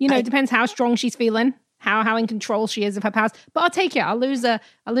strong she's feeling, how in control she is of her powers. But I'll take it. I'll lose a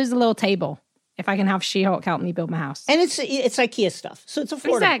little table. if I can have She-Hulk help me build my house. And it's IKEA stuff, so it's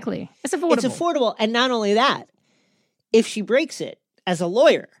affordable. Exactly. It's affordable. It's affordable. And not only that, if she breaks it as a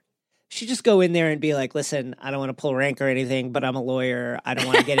lawyer, she just go in there and be like, listen, I don't want to pull rank or anything, but I'm a lawyer. I don't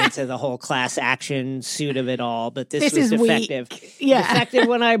want to get into the whole class action suit of it all, but this was defective. Weak. Yeah. Defective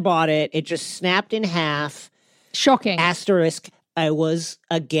when I bought it. It just snapped in half. Shocking. Asterisk, I was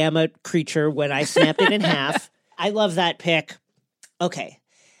a gamma creature when I snapped it in half. I love that pick. Okay.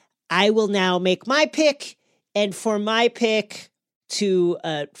 I will now make my pick, and for my pick to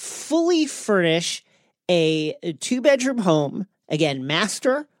fully furnish a 2-bedroom home, again,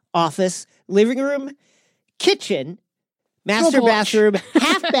 master, office, living room, kitchen, master bathroom,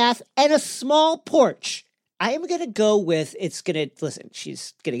 half bath, and a small porch. I am going to go with, she's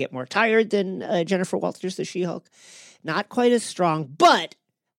going to get more tired than Jennifer Walters, the She-Hulk. Not quite as strong, but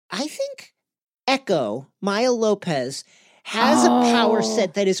I think Echo, Maya Lopez, has a power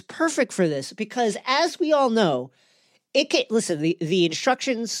set that is perfect for this because, as we all know, the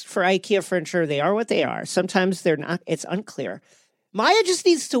instructions for IKEA furniture, they are what they are. Sometimes they're not, it's unclear. Maya just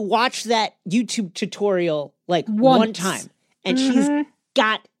needs to watch that YouTube tutorial one time, and she's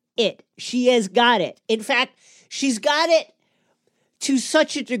got it. She has got it. In fact, she's got it to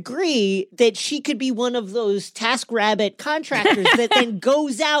such a degree that she could be one of those TaskRabbit contractors that then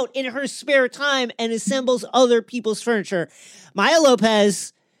goes out in her spare time and assembles other people's furniture. Maya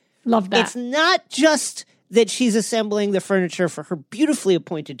Lopez. Love that. It's not just that she's assembling the furniture for her beautifully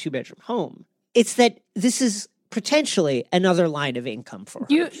appointed 2-bedroom home. It's that this is potentially another line of income for her.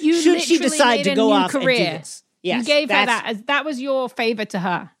 You should she decide to go off career. And do this. Yes, you gave her that. That was your favor to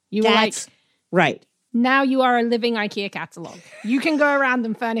her. You were like, right. Now you are a living IKEA catalog. You can go around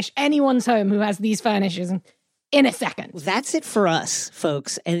and furnish anyone's home who has these furnishes in a second. That's it for us,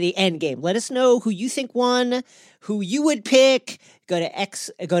 folks, and the end game. Let us know who you think won, who you would pick. Go to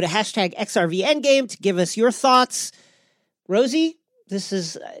hashtag XRVEndgame to give us your thoughts. Rosie, this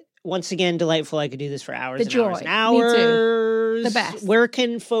is once again delightful. I could do this for hours and hours and hours. Me too. The best. Where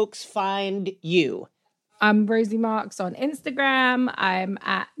can folks find you? I'm Rosie Marks on Instagram. I'm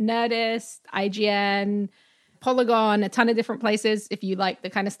at Nerdist, IGN, Polygon, a ton of different places. If you like the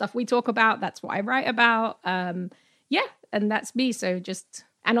kind of stuff we talk about, that's what I write about. And that's me. So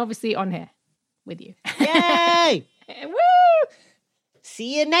and obviously on here with you. Yay! Woo!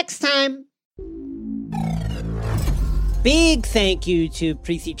 See you next time. Big thank you to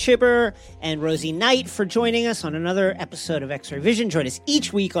Preeti Chibber and Rosie Knight for joining us on another episode of X-Ray Vision. Join us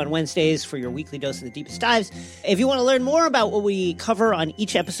each week on Wednesdays for your weekly dose of the deepest dives. If you want to learn more about what we cover on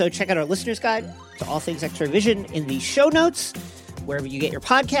each episode, check out our listener's guide to all things X-Ray Vision in the show notes, wherever you get your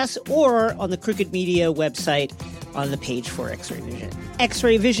podcasts, or on the Crooked Media website on the page for X-Ray Vision.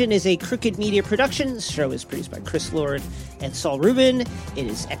 X-Ray Vision is a Crooked Media production. The show is produced by Chris Lord and Saul Rubin. It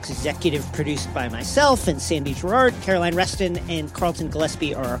is executive produced by myself and Sandy Gerard. Caroline Reston and Carlton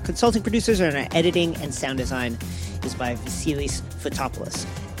Gillespie are our consulting producers, and our editing and sound design is by Vasilis Fotopoulos.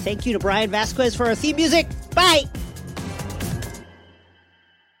 Thank you to Brian Vasquez for our theme music. Bye!